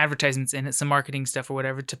some advertisements in it, some marketing stuff or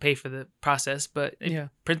whatever to pay for the process, but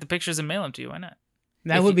print the pictures and mail them to you. Why not?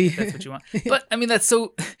 That would be if that's what you want. But I mean, that's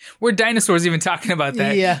so we're dinosaurs even talking about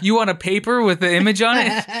that. Yeah. You want a paper with the image on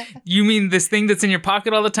it? You mean this thing that's in your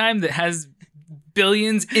pocket all the time that has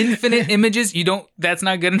billions, infinite images? That's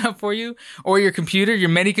not good enough for you? Or your computer, your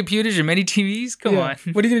many computers, your many TVs? Come on.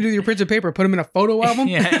 What are you going to do with your printed paper? Put them in a photo album?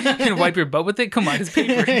 Yeah. You're going to wipe your butt with it? Come on, it's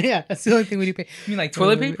paper. Yeah, that's the only thing we need. You mean like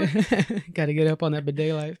toilet paper? Got to get up on that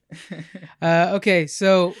bidet life. Okay,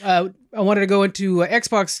 so I wanted to go into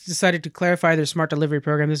Xbox decided to clarify their smart delivery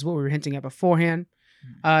program. This is what we were hinting at beforehand.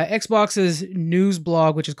 Xbox's news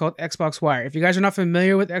blog, which is called Xbox Wire. If you guys are not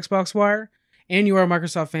familiar with Xbox Wire and you are a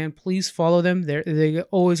Microsoft fan, please follow them. They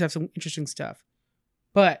always have some interesting stuff.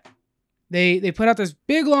 But they put out this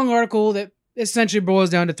big long article that essentially boils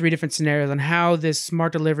down to 3 different scenarios on how this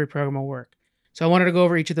smart delivery program will work. So I wanted to go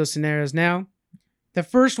over each of those scenarios now. The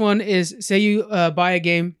first one is, say you buy a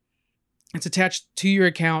game, it's attached to your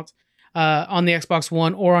account on the Xbox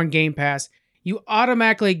One or on Game Pass. You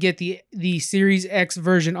automatically get the Series X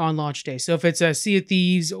version on launch day. So if it's a Sea of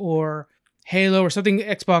Thieves or Halo or something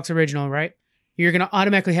Xbox original, right? You're going to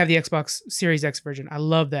automatically have the Xbox Series X version. I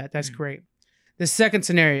love that. That's great. The second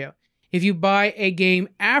scenario, if you buy a game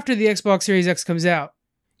after the Xbox Series X comes out,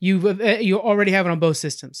 you already have it on both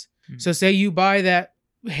systems. So say you buy that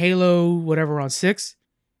Halo, whatever, on 6.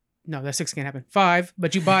 No, that 6 can't happen. 5,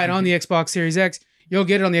 but you buy it on the Xbox Series X, you'll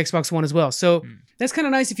get it on the Xbox One as well. So that's kind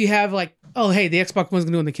of nice if you have like, oh, hey, the Xbox One's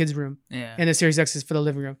going to go in the kids' room. Yeah. And the Series X is for the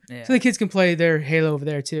living room. Yeah. So the kids can play their Halo over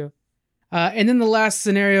there too. And then the last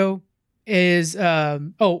scenario is, by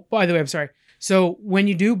the way, I'm sorry. So when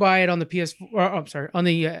you do buy it on the on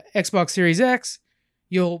the Xbox Series X,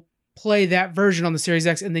 you'll play that version on the Series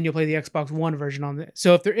X, and then you'll play the Xbox One version on it.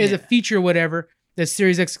 So if there is a feature or whatever that's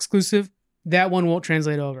Series X exclusive, that one won't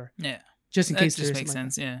translate over. Yeah. Just in case. That just makes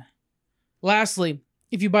sense. Yeah. Lastly,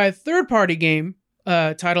 if you buy a third-party game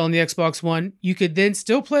title on the Xbox One, you could then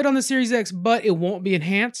still play it on the Series X, but it won't be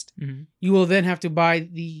enhanced. You will then have to buy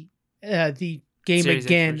the game Series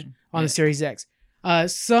again on the Series X.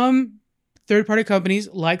 Some third-party companies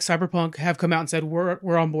like Cyberpunk have come out and said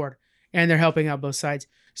we're on board, and they're helping out both sides.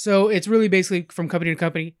 So it's really basically from company to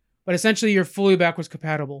company, but essentially you're fully backwards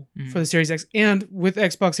compatible for the Series X. And with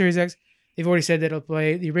Xbox Series X, they've already said that it'll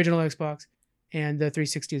play the original Xbox and the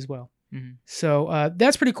 360 as well. So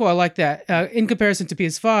that's pretty cool. I like that. In comparison to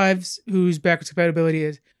PS5s, whose backwards compatibility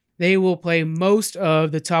is, they will play most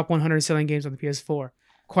of the top 100 selling games on the PS4.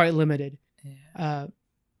 Quite limited. Yeah.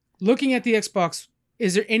 Looking at the Xbox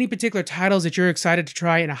is there any particular titles that you're excited to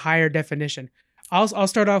try in a higher definition? I'll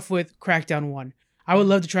start off with Crackdown 1. I would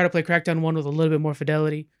love to try to play Crackdown 1 with a little bit more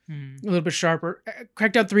fidelity, a little bit sharper.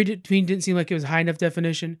 Crackdown 3 didn't seem like it was high enough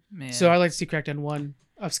definition. Man. So I like to see Crackdown 1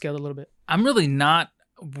 upscaled a little bit. I'm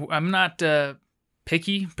not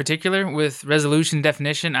picky particular with resolution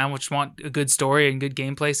definition. I just want a good story and good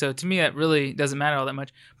gameplay. So to me, that really doesn't matter all that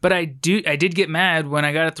much. But I did get mad when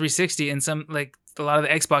I got a 360 and a lot of the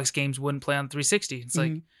Xbox games wouldn't play on 360. It's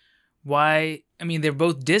like, why? I mean, they're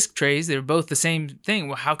both disc trays. They're both the same thing.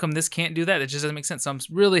 Well, how come this can't do that? It just doesn't make sense. So I'm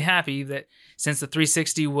really happy that since the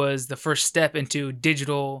 360 was the first step into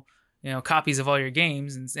digital, copies of all your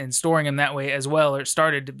games and storing them that way as well, or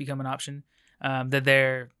started to become an option, that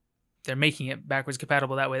they're making it backwards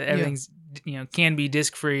compatible that way. That everything's can be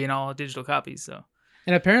disc free and all digital copies. So,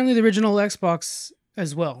 and apparently the original Xbox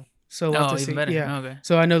as well. So we'll have to even see. Better. Yeah. Okay.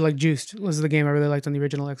 So I know like Juiced was the game I really liked on the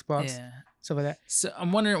original Xbox. Yeah. Stuff like that. So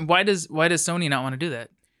I'm wondering why does Sony not want to do that?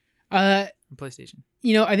 PlayStation.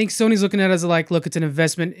 I think Sony's looking at it as look, it's an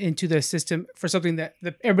investment into the system for something that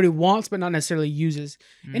everybody wants but not necessarily uses.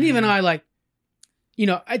 And even I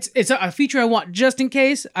it's a feature I want just in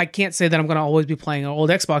case. I can't say that I'm going to always be playing old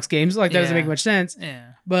Xbox games. That doesn't make much sense.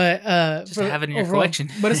 Yeah. But just to have it in your collection.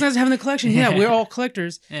 But it's nice having the collection. Yeah, we're all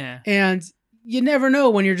collectors. Yeah. And you never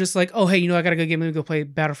know when you're just like, oh, hey, I got to go let me go play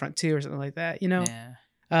Battlefront 2 or something like that,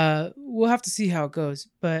 Yeah. We'll have to see how it goes.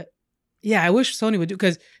 But yeah, I wish Sony would do,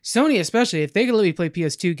 because Sony, especially, if they could let me play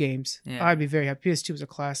PS2 games, I'd be very happy. PS2 was a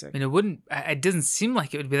classic. And it doesn't seem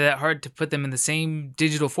like it would be that hard to put them in the same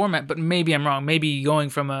digital format, but maybe I'm wrong. Maybe going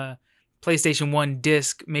from a PlayStation 1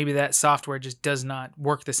 disc, maybe that software just does not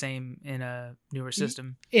work the same in a newer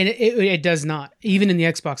system. And it does not. Even in the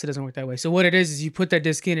Xbox, it doesn't work that way. So what it is you put that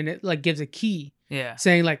disc in and it gives a key. Yeah.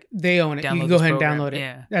 Saying they own it. Download you can go ahead program. and download it.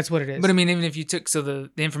 Yeah. That's what it is. But I mean, even if you took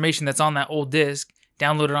the information that's on that old disc,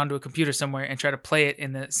 download it onto a computer somewhere and try to play it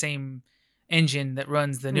in the same engine that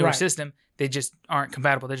runs the newer system, they just aren't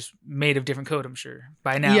compatible. They're just made of different code, I'm sure,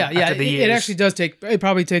 by now. After the years. It actually does it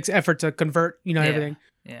probably takes effort to convert, everything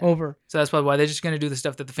over. So that's probably why they're just going to do the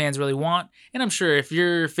stuff that the fans really want. And I'm sure if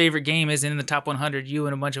your favorite game is in the top 100, you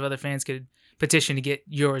and a bunch of other fans could petition to get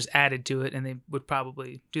yours added to it, and they would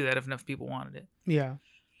probably do that if enough people wanted it. Yeah.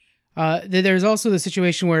 There's also the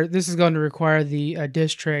situation where this is going to require the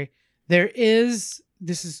disc tray. This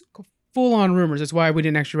is full-on rumors. That's why we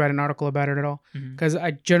didn't actually write an article about it at all, because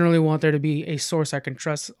I generally want there to be a source I can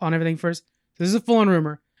trust on everything first. So this is a full-on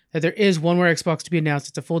rumor that there is one more Xbox to be announced.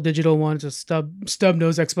 It's a full digital one. It's a stub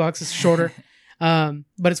nose Xbox. It's shorter,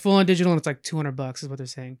 but it's full-on digital, and it's like $200 is what they're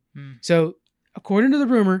saying. So according to the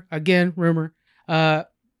rumor,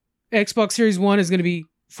 Xbox Series 1 is going to be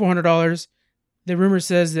 $400. The rumor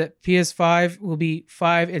says that PS5 will be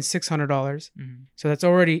 $500 and $600. So that's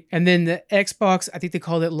already, and then the Xbox, I think they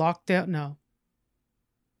called it Lockdown. No,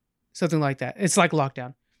 something like that. It's like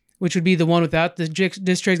Lockdown, which would be the one without the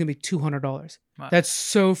disc tray is gonna be $200. Wow. That's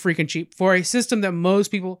so freaking cheap for a system that most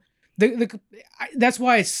people. That's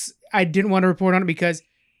why I didn't want to report on it, because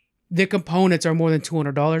the components are more than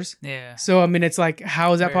 $200. Yeah. So I mean, it's like,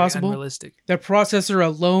 how is that possible? Unrealistic. The processor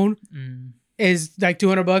alone is like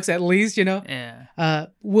 $200 at least, Yeah.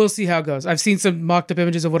 We'll see how it goes. I've seen some mocked up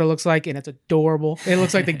images of what it looks like, and it's adorable. It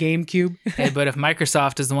looks like the GameCube. Hey, but if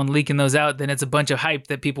Microsoft is the one leaking those out, then it's a bunch of hype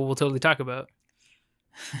that people will totally talk about.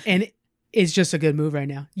 And it's just a good move right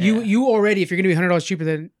now. You already, if you're going to be $100 cheaper,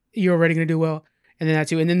 then you're already going to do well. And then that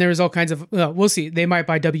too. And then there's all kinds of, we'll see. They might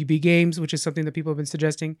buy WB Games, which is something that people have been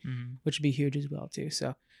suggesting, which would be huge as well too.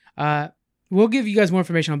 So we'll give you guys more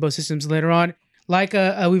information on both systems later on. Like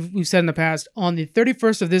we've said in the past, on the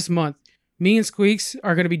 31st of this month, me and Squeaks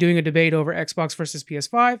are going to be doing a debate over Xbox versus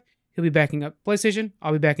PS5. He'll be backing up PlayStation.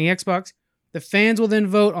 I'll be backing Xbox. The fans will then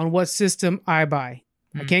vote on what system I buy.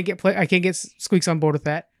 I can't get Squeaks on board with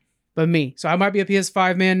that, but me. So I might be a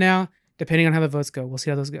PS5 man now, depending on how the votes go. We'll see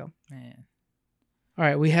how those go. Man. All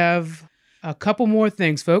right, we have a couple more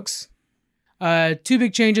things, folks. 2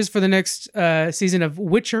 big changes for the next season of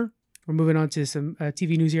Witcher. We're moving on to some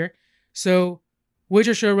TV news here. So,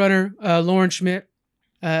 Witcher showrunner Lauren Schmidt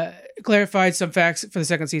clarified some facts for the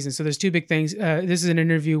second season. So there's 2 big things. This is an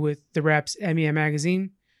interview with the Wrap's Emmy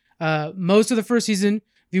magazine. Most of the first season,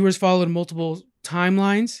 viewers followed multiple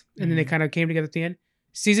timelines, and then they kind of came together at the end.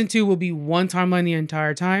 Season 2 will be one timeline the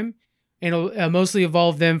entire time, and it'll mostly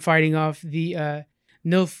involve them fighting off the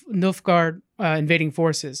Nilfgaard invading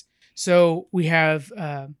forces. So we have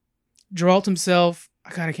Geralt himself.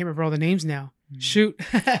 God, I can't remember all the names now. Shoot.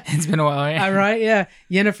 It's been a while, yeah. All right, yeah.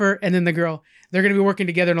 Yennefer and then the girl. They're going to be working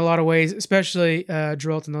together in a lot of ways, especially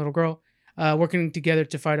Geralt and the little girl, working together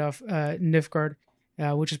to fight off Nilfgaard.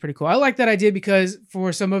 which is pretty cool. I like that idea because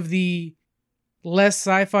for some of the less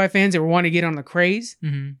sci-fi fans that want to get on the craze,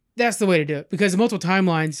 that's the way to do it. Because the multiple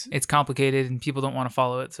timelines, it's complicated and people don't want to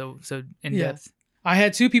follow it so in depth. I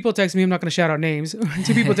had 2 people text me. I'm not going to shout out names.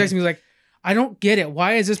 2 people text me like, I don't get it.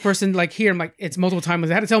 Why is this person like here? I'm like, it's multiple timelines.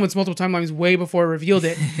 I had to tell them it's multiple timelines way before I revealed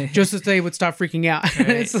it, just so they would stop freaking out. Right.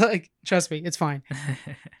 It's like, trust me, it's fine.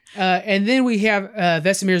 And then we have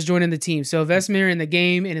Vesemir's joining the team. So Vesemir in the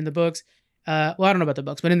game and in the books, well, I don't know about the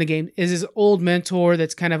books, but in the game is his old mentor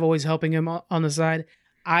that's kind of always helping him on the side.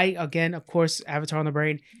 Again, of course, Avatar on the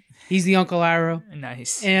brain. He's the Uncle Iroh.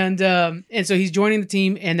 Nice. And so he's joining the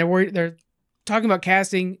team, and they're talking about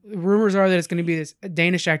casting. Rumors are that it's going to be this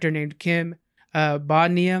Danish actor named Kim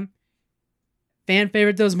Bodnia. Fan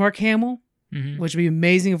favorite though is Mark Hamill, which would be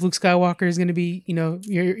amazing if Luke Skywalker is going to be,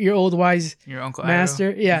 your old wise your Uncle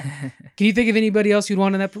master. Iroh. Yeah. Can you think of anybody else you'd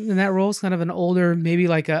want in that role? It's kind of an older, maybe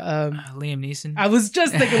like a Luke Neeson. I was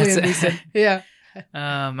just thinking Liam Neeson. Yeah.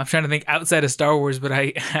 I'm trying to think outside of Star Wars, but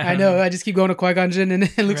I know. I just keep going to Qui-Gon Jinn and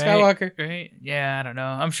Luke Skywalker. Right? Yeah, I don't know.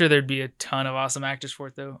 I'm sure there'd be a ton of awesome actors for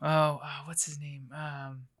it, though. Oh, what's his name?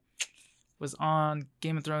 Was on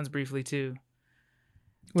Game of Thrones briefly too.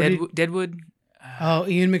 Deadwood.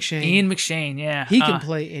 Ian McShane. Ian McShane, yeah. He can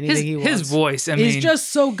play anything he wants. His voice, I mean, he's just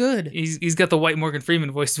so good. He's got the white Morgan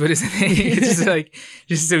Freeman voice to it, isn't he? It's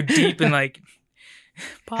just so deep and like.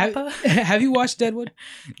 Papa? Have you watched Deadwood?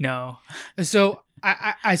 No. So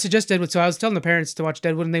I suggest Deadwood. So I was telling the parents to watch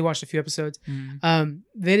Deadwood, and they watched a few episodes. They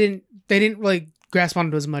didn't really grasp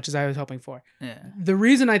onto it as much as I was hoping for. Yeah. The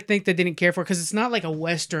reason I think they didn't care for it because it's not like a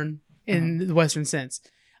Western in the Western sense.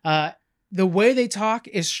 The way they talk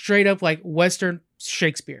is straight up like Western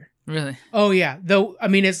Shakespeare. Really? Oh yeah. Though I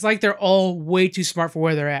mean, it's like they're all way too smart for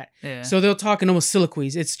where they're at. Yeah. So they'll talk in almost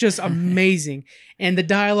soliloquies. It's just amazing, and the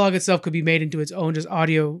dialogue itself could be made into its own just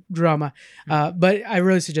audio drama. But I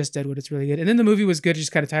really suggest Deadwood. It's really good. And then the movie was good. It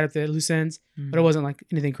just kind of tied up the loose ends, but it wasn't like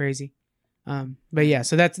anything crazy. But yeah,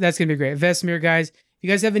 so that's gonna be great. Vesemir, guys. If you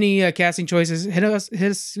guys have any casting choices, hit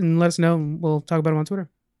us and let us know, and we'll talk about them on Twitter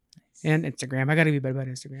and Instagram. I gotta be better about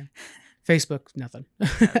Instagram. Facebook, nothing.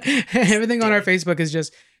 Everything on our Facebook is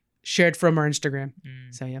just shared from our Instagram.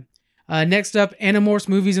 So yeah. Next up, Animorphs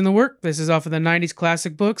movies in the work. This is off of the 90s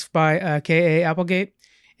classic books by K.A. Applegate.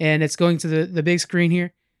 And it's going to the big screen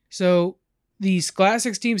here. So the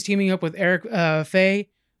Classics team's teaming up with Eric Fay,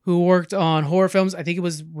 who worked on horror films. I think it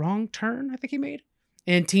was Wrong Turn, I think he made.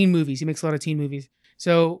 And teen movies. He makes a lot of teen movies.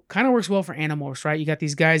 So kind of works well for Animorphs, right? You got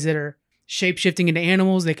these guys that are shape-shifting into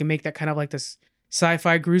animals. They can make that kind of like this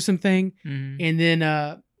sci-fi gruesome thing. And then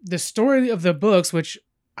the story of the books, which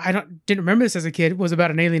I didn't remember this as a kid, was about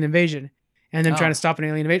an alien invasion and them trying to stop an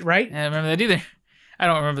alien invasion, right? I don't remember that either. I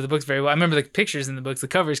don't remember the books very well. I remember the pictures in the books, the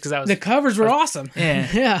covers, because the covers were awesome. Yeah.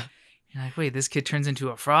 Yeah. You're like, wait, this kid turns into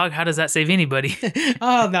a frog? How does that save anybody?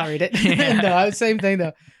 I'll not read it. No, same thing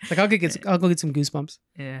though. Like I'll go get some goosebumps.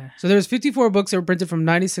 Yeah. So there's 54 books that were printed from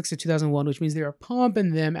 96 to 2001, which means they are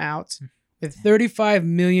pumping them out with 35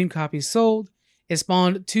 million copies sold. It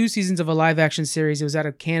spawned 2 seasons of a live action series. It was out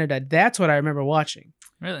of Canada. That's what I remember watching.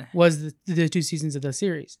 Really? Was the 2 seasons of the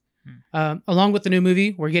series. Along with the new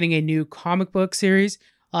movie, we're getting a new comic book series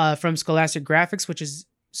from Scholastic Graphics, which is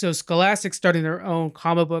so Scholastic starting their own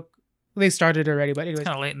comic book. They started already, but anyways. It's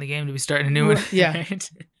kind of late in the game to be starting a new one. Yeah. Right?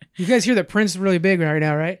 You guys hear that Prince is really big right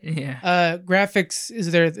now, right? Yeah. Graphics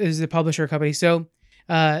is the publisher company. So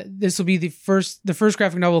this will be the first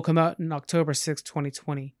graphic novel will come out in October 6th,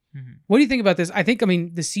 2020. What do you think about this? I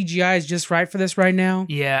mean, the CGI is just right for this right now.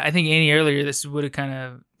 Yeah, I think any earlier this would have kind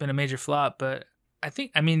of been a major flop, but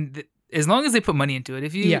I mean, as long as they put money into it,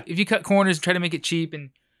 if you cut corners and try to make it cheap and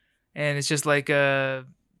it's just like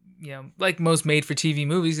like most made for TV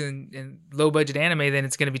movies and low budget anime, then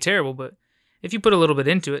it's going to be terrible. But if you put a little bit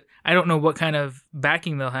into it, I don't know what kind of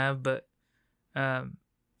backing they'll have, but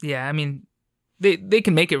yeah, I mean, they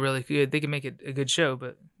can make it really good. They can make it a good show,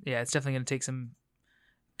 but yeah, it's definitely going to take some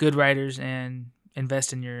good writers and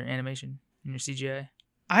invest in your animation and your CGI.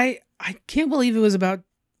 I can't believe it was about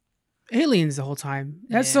aliens the whole time.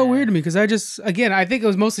 That's so weird to me because I think it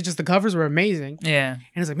was mostly just the covers were amazing. Yeah.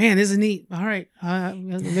 And it's like, man, this is neat. All right.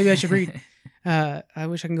 Maybe I should read. I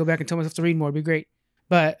wish I can go back and tell myself to read more. It'd be great.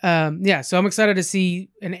 But yeah, so I'm excited to see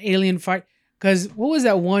an alien fight. Because what was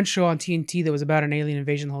that one show on TNT that was about an alien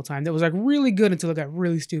invasion the whole time? That was like really good until it got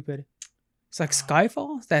really stupid. It's like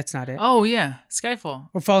Skyfall? That's not it. Oh, yeah. Skyfall.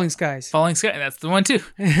 Or Falling Skies. Falling Sky. That's the one, too.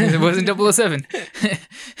 It wasn't 007.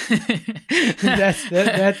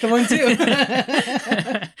 That's the one, too.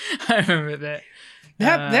 I remember that.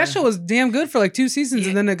 That show was damn good for like 2 seasons,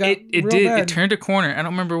 and then it got real bad. It turned a corner. I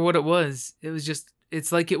don't remember what it was. It was just...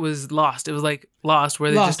 it's like it was Lost. It was like Lost,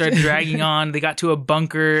 where they just Lost. started dragging on. They got to a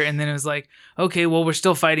bunker, and then it was like, okay, well, we're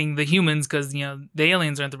still fighting the humans because, you know, the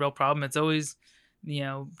aliens aren't the real problem. It's always, you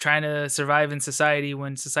know, trying to survive in society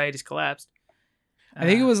when society's collapsed. I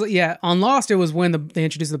think it was, on Lost, it was when they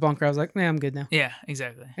introduced the bunker. I was like, I'm good now. Yeah,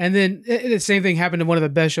 exactly. And then the same thing happened to one of the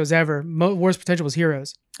best shows ever. Worst Potential was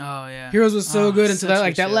Heroes. Oh, yeah. Heroes was so good until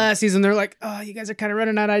such a that show. last season. They're like, oh, you guys are kind of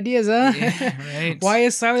running out of ideas, huh? Yeah, right. Why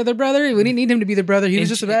is Sally the brother? We didn't need him to be the brother. He was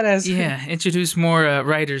just a badass. Yeah, introduce more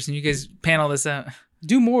writers, and you guys panel this out.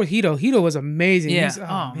 Do more with Hito. Hito was amazing. Yeah. He's-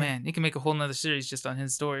 Oh, man. You can make a whole nother series just on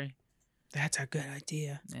his story. That's a good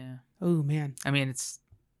idea. Yeah. Oh, man. I mean,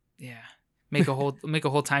 make a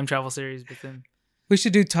whole time travel series with him. We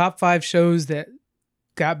should do top 5 shows that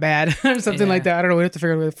got bad or something like that. I don't know. We have to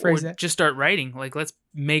figure out a way to phrase Or that. just start writing. Like, let's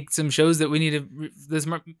make some shows that we need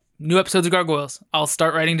to. New episodes of Gargoyles. I'll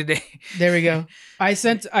start writing today. There we go. I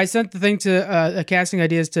sent the thing to casting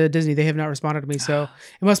ideas to Disney. They have not responded to me, so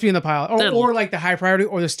it must be in the pile, or like the high priority,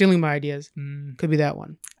 or they're stealing my ideas. Could be that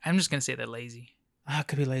one. I'm just gonna say they're lazy.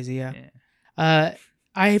 Could be lazy. Yeah.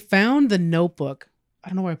 I found the Notebook. I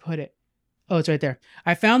don't know where I put it. Oh, it's right there.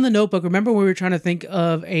 I found the Notebook. Remember when we were trying to think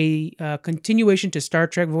of a continuation to Star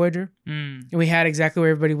Trek Voyager, and we had exactly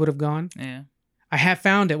where everybody would have gone. Yeah. I have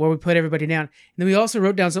found it where we put everybody down. And then we also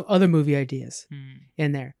wrote down some other movie ideas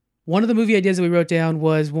in there. One of the movie ideas that we wrote down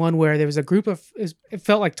was one where there was a group of, it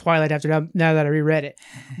felt like Twilight after now that I reread it.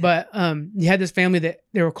 But you had this family that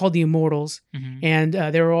they were called the Immortals, and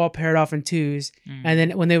they were all paired off in twos. And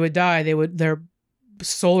then when they would die, their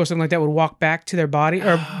soul or something like that would walk back to their body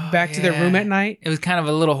or back to their room at night. It was kind of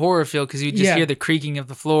a little horror feel because you just hear the creaking of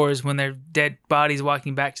the floors when their dead bodies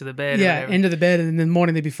walking back to the bed. Yeah, into the bed, and in the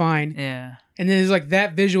morning they'd be fine. Yeah. And then it's like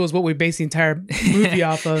that visual is what we base the entire movie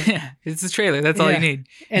off of. Yeah, it's a trailer. That's all you need.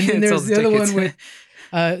 And then That's there's all the other tickets. one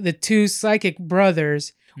with the two psychic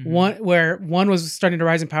brothers. One was starting to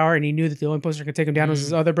rise in power, and he knew that the only person who could take him down was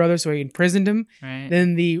his other brother, so he imprisoned him. Right.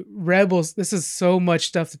 Then the rebels. This is so much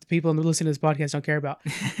stuff that the people listening to this podcast don't care about.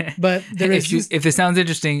 But there is if this sounds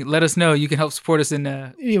interesting, let us know. You can help support us in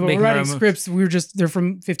we're making our writing own scripts. They're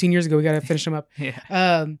from 15 years ago. We got to finish them up.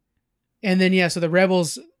 Yeah. And then so the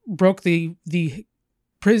rebels broke the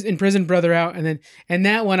imprisoned brother out, and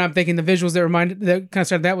that one I'm thinking the visuals that kind of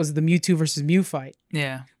started that was the Mewtwo versus Mew fight.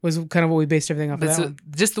 Yeah. Was kind of what we based everything off of But that one.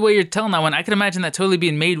 just the way you're telling that one, I could imagine that totally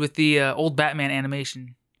being made with the old Batman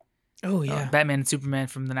animation. Oh yeah, Batman and Superman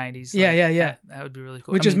from the 90s. Yeah. That would be really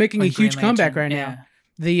cool. Which is making a like huge Green comeback Lantern. right now.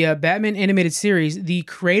 The Batman animated series, the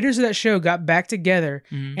creators of that show got back together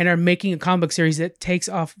and are making a comic book series that takes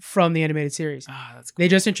off from the animated series. That's cool. They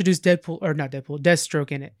just introduced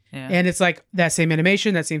Deathstroke in it. Yeah. And it's like that same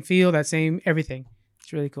animation, that same feel, that same everything.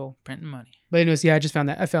 It's really cool. Printing money. But anyways, I just found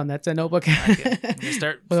that. I found that. It's a Notebook. Okay. I'm gonna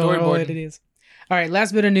start With all storyboarding. it is. All right,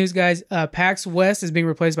 last bit of news, guys. PAX West is being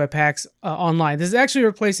replaced by PAX Online. This is actually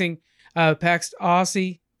replacing PAX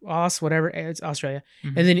Aussie, whatever. It's Australia.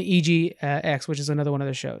 And then EGX, which is another one of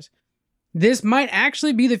their shows. This might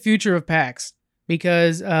actually be the future of PAX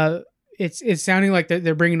because it's sounding like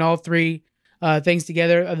they're bringing all three things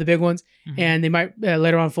together of the big ones, and they might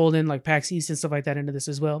later on fold in like PAX East and stuff like that into this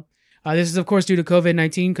as well. This is of course due to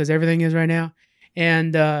COVID-19 because everything is right now,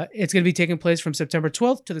 and it's going to be taking place from September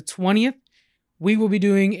 12th to the 20th. We will be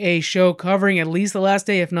doing a show covering at least the last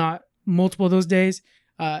day, if not multiple of those days.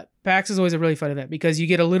 PAX is always a really fun event because you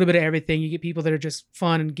get a little bit of everything. You get people that are just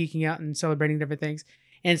fun and geeking out and celebrating different things.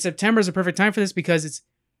 And September is a perfect time for this because it's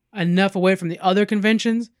enough away from the other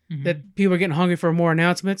conventions that people are getting hungry for more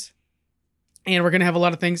announcements. And we're going to have a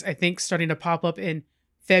lot of things, I think, starting to pop up in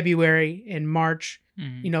February and March,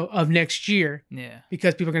 of next year. Yeah.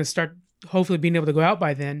 Because people are going to start hopefully being able to go out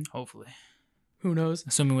by then. Hopefully. Who knows?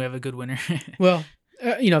 Assuming we have a good winner. Well,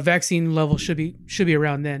 vaccine level should be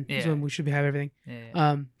around then. Yeah. So we should have everything.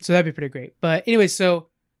 Yeah. So that'd be pretty great. But anyway, so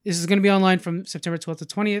this is going to be online from September 12th to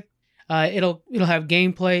 20th. It'll have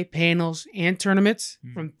gameplay, panels, and tournaments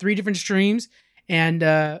from 3 different streams.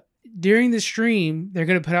 And during the stream, they're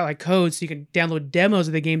going to put out like codes so you can download demos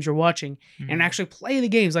of the games you're watching and actually play the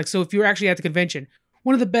games. Like, so if you're actually at the convention,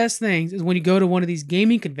 one of the best things is when you go to one of these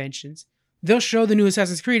gaming conventions, they'll show the new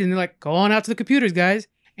Assassin's Creed and they're like, go on out to the computers, guys,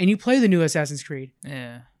 and you play the new Assassin's Creed.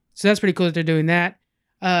 Yeah. So that's pretty cool that they're doing that.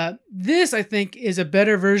 This, I think, is a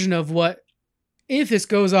better version of what, if this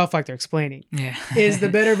goes off like they're explaining, is the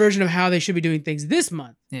better version of how they should be doing things this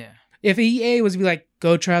month. Yeah. If EA was to be like,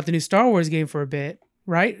 go try out the new Star Wars game for a bit,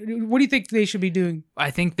 right? What do you think they should be doing? I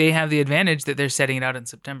think they have the advantage that they're setting it out in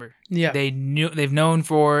September. Yeah. They've known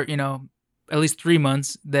for, at least 3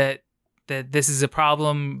 months that this is a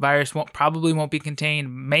problem. Virus probably won't be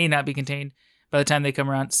contained, may not be contained by the time they come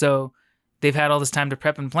around. So they've had all this time to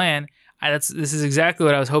prep and plan. This is exactly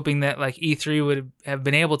what I was hoping that like E3 would have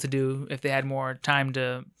been able to do if they had more time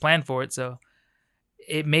to plan for it. So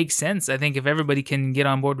it makes sense. I think if everybody can get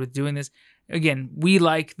on board with doing this, again, we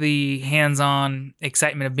like the hands-on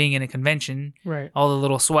excitement of being in a convention, right? All the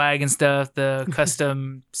little swag and stuff, the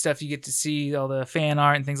custom stuff you get to see, all the fan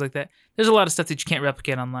art and things like that. There's a lot of stuff that you can't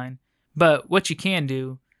replicate online, but what you can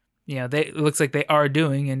do, it looks like they are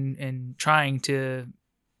doing and trying to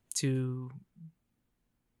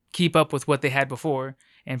keep up with what they had before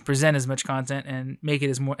and present as much content and make it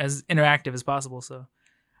as interactive as possible. So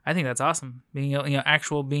I think that's awesome. Being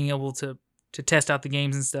able to test out the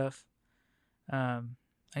games and stuff. I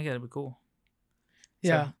think that'd be cool.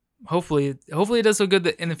 Yeah. So hopefully it does so good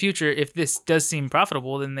that in the future, if this does seem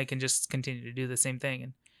profitable, then they can just continue to do the same thing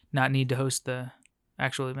and not need to host the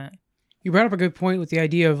actual event. You brought up a good point with the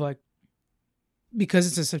idea of like, because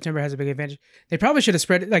it's in September has a big advantage. They probably should have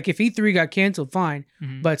spread it. Like if E3 got canceled, fine,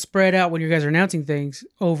 but spread out when you guys are announcing things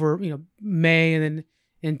over, May and then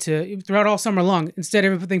into throughout all summer long. Instead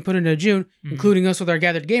of everything put into June, including us with our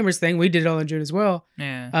Gathered Gamers thing, we did it all in June as well.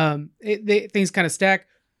 Yeah. Things kind of stack.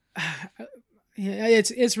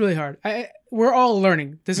 It's really hard. We're all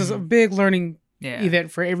learning. This is a big learning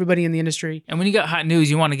event for everybody in the industry. And when you got hot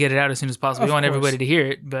news, you want to get it out as soon as possible. You want course. everybody to hear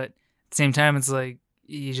it, but at the same time, it's like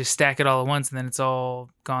you just stack it all at once, and then it's all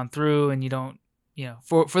gone through, and you don't.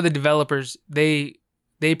 For the developers, they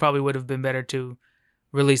probably would have been better to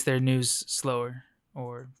release their news slower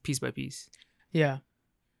or piece by piece. Yeah.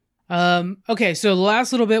 Okay, so the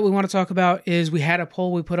last little bit we want to talk about is we had a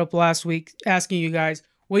poll we put up last week asking you guys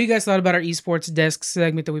what you guys thought about our esports desk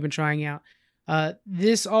segment that we've been trying out.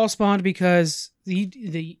 This all spawned because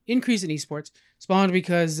the increase in esports spawned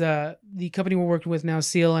because the company we're working with now,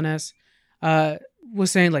 CLNS, was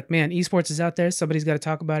saying like, man, esports is out there. Somebody's got to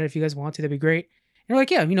talk about it. If you guys want to, that'd be great. And we're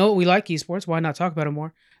like, yeah, we like esports. Why not talk about it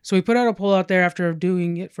more? So we put out a poll out there after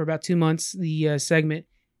doing it for about 2 months, the segment,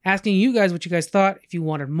 asking you guys what you guys thought. If you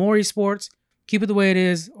wanted more esports, keep it the way it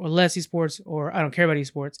is, or less esports, or I don't care about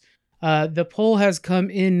esports. The poll has come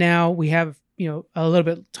in now. We have, a little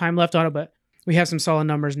bit time left on it, but we have some solid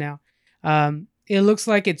numbers now. It looks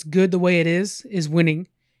like it's good the way it is winning.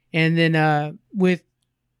 And then with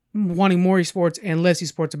wanting more esports and less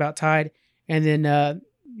esports about tied. And then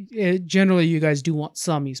generally you guys do want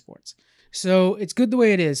some esports. So it's good the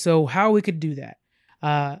way it is. So how we could do that?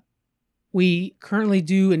 We currently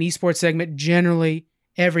do an esports segment. Generally,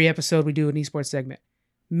 every episode we do an esports segment.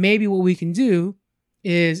 Maybe what we can do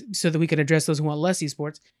is, so that we can address those who want less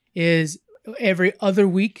esports, is every other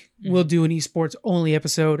week we'll do an esports only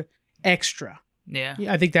episode extra. Yeah.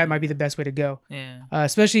 I think that might be the best way to go. Yeah.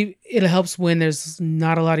 Especially it helps when there's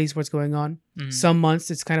not a lot of esports going on. Some months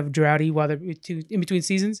it's kind of droughty while they're in between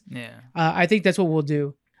seasons. Yeah. I think that's what we'll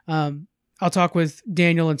do. I'll talk with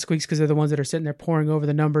Daniel and Squeaks because they're the ones that are sitting there poring over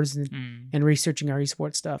the numbers and researching our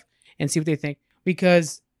esports stuff and see what they think.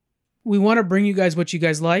 Because we want to bring you guys what you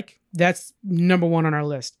guys like. That's number one on our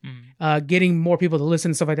list. Getting more people to listen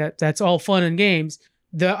and stuff like that. That's all fun and games.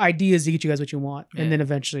 The idea is to get you guys what you want. And then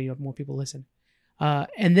eventually more people listen.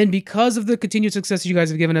 And then because of the continued success you guys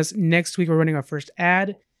have given us, next week we're running our first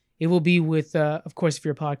ad. It will be with, of course, if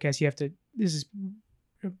you're a podcast, this is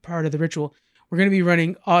part of the ritual. We're going to be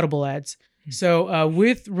running Audible ads. So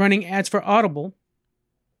with running ads for Audible,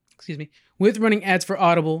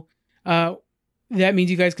 that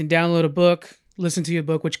means you guys can download a book, listen to your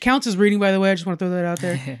book, which counts as reading, by the way. I just want to throw that out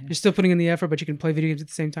there. You're still putting in the effort, but you can play video games at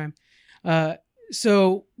the same time.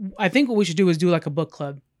 So I think what we should do is do like a book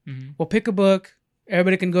club. We'll pick a book.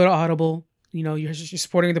 Everybody can go to Audible. You're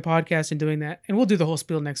supporting the podcast and doing that. And we'll do the whole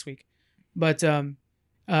spiel next week. But and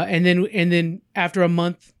then after a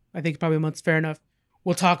month, I think probably a month's fair enough,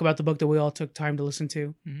 we'll talk about the book that we all took time to listen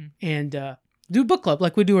to and do book club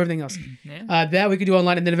like we do everything else. That we could do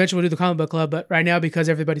online, and then eventually we'll do the comic book club. But right now, because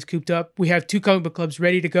everybody's cooped up, we have 2 comic book clubs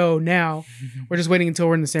ready to go now. We're just waiting until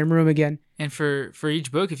we're in the same room again. And for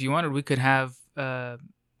each book, if you wanted, we could have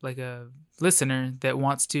like a listener that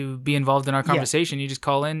wants to be involved in our conversation. You just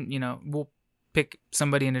call in, we'll pick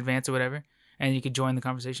somebody in advance or whatever, and you could join the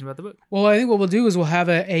conversation about the book. Well, I think what we'll do is we'll have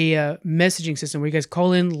a messaging system where you guys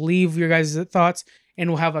call in, leave your guys' thoughts, and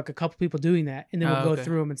we'll have like a couple people doing that, and then we'll go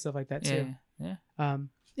through them and stuff like that too. Yeah.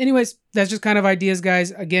 Anyways, that's just kind of ideas,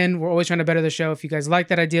 guys. Again, we're always trying to better the show. If you guys like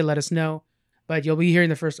that idea, let us know. But you'll be hearing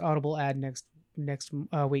the first Audible ad next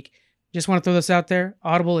week. Just want to throw this out there.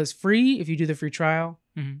 Audible is free if you do the free trial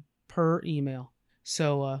per email.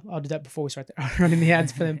 So I'll do that before we start running the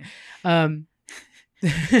ads for them. Oh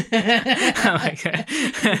my God.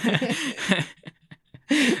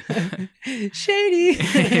 Shady.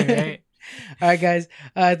 Right. All right, guys.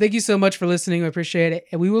 Thank you so much for listening. I appreciate it.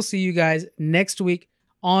 And we will see you guys next week.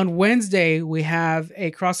 On Wednesday, we have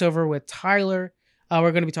a crossover with Tyler.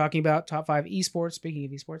 We're going to be talking about top 5 esports. Speaking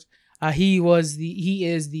of esports, he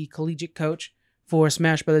is the collegiate coach for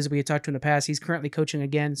Smash Brothers. We had talked to him in the past. He's currently coaching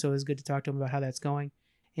again, so it was good to talk to him about how that's going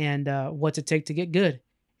and what's it take to get good.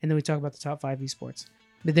 And then we talk about the top 5 esports.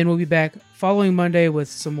 But then we'll be back following Monday with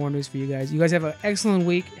some more news for you guys. You guys have an excellent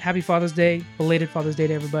week. Happy Father's Day. Belated Father's Day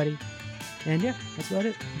to everybody. And yeah, that's about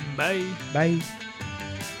it. Bye. Bye.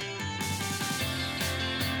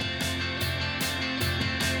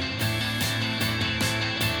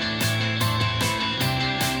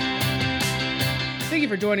 Thank you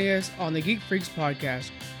for joining us on the Geek Freaks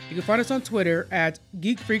podcast. You can find us on Twitter at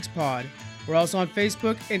Geek Freaks Pod. We're also on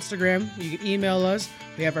Facebook, Instagram. You can email us.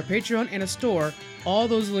 We have our Patreon and a store. All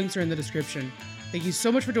those links are in the description. Thank you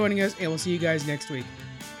so much for joining us, and we'll see you guys next week.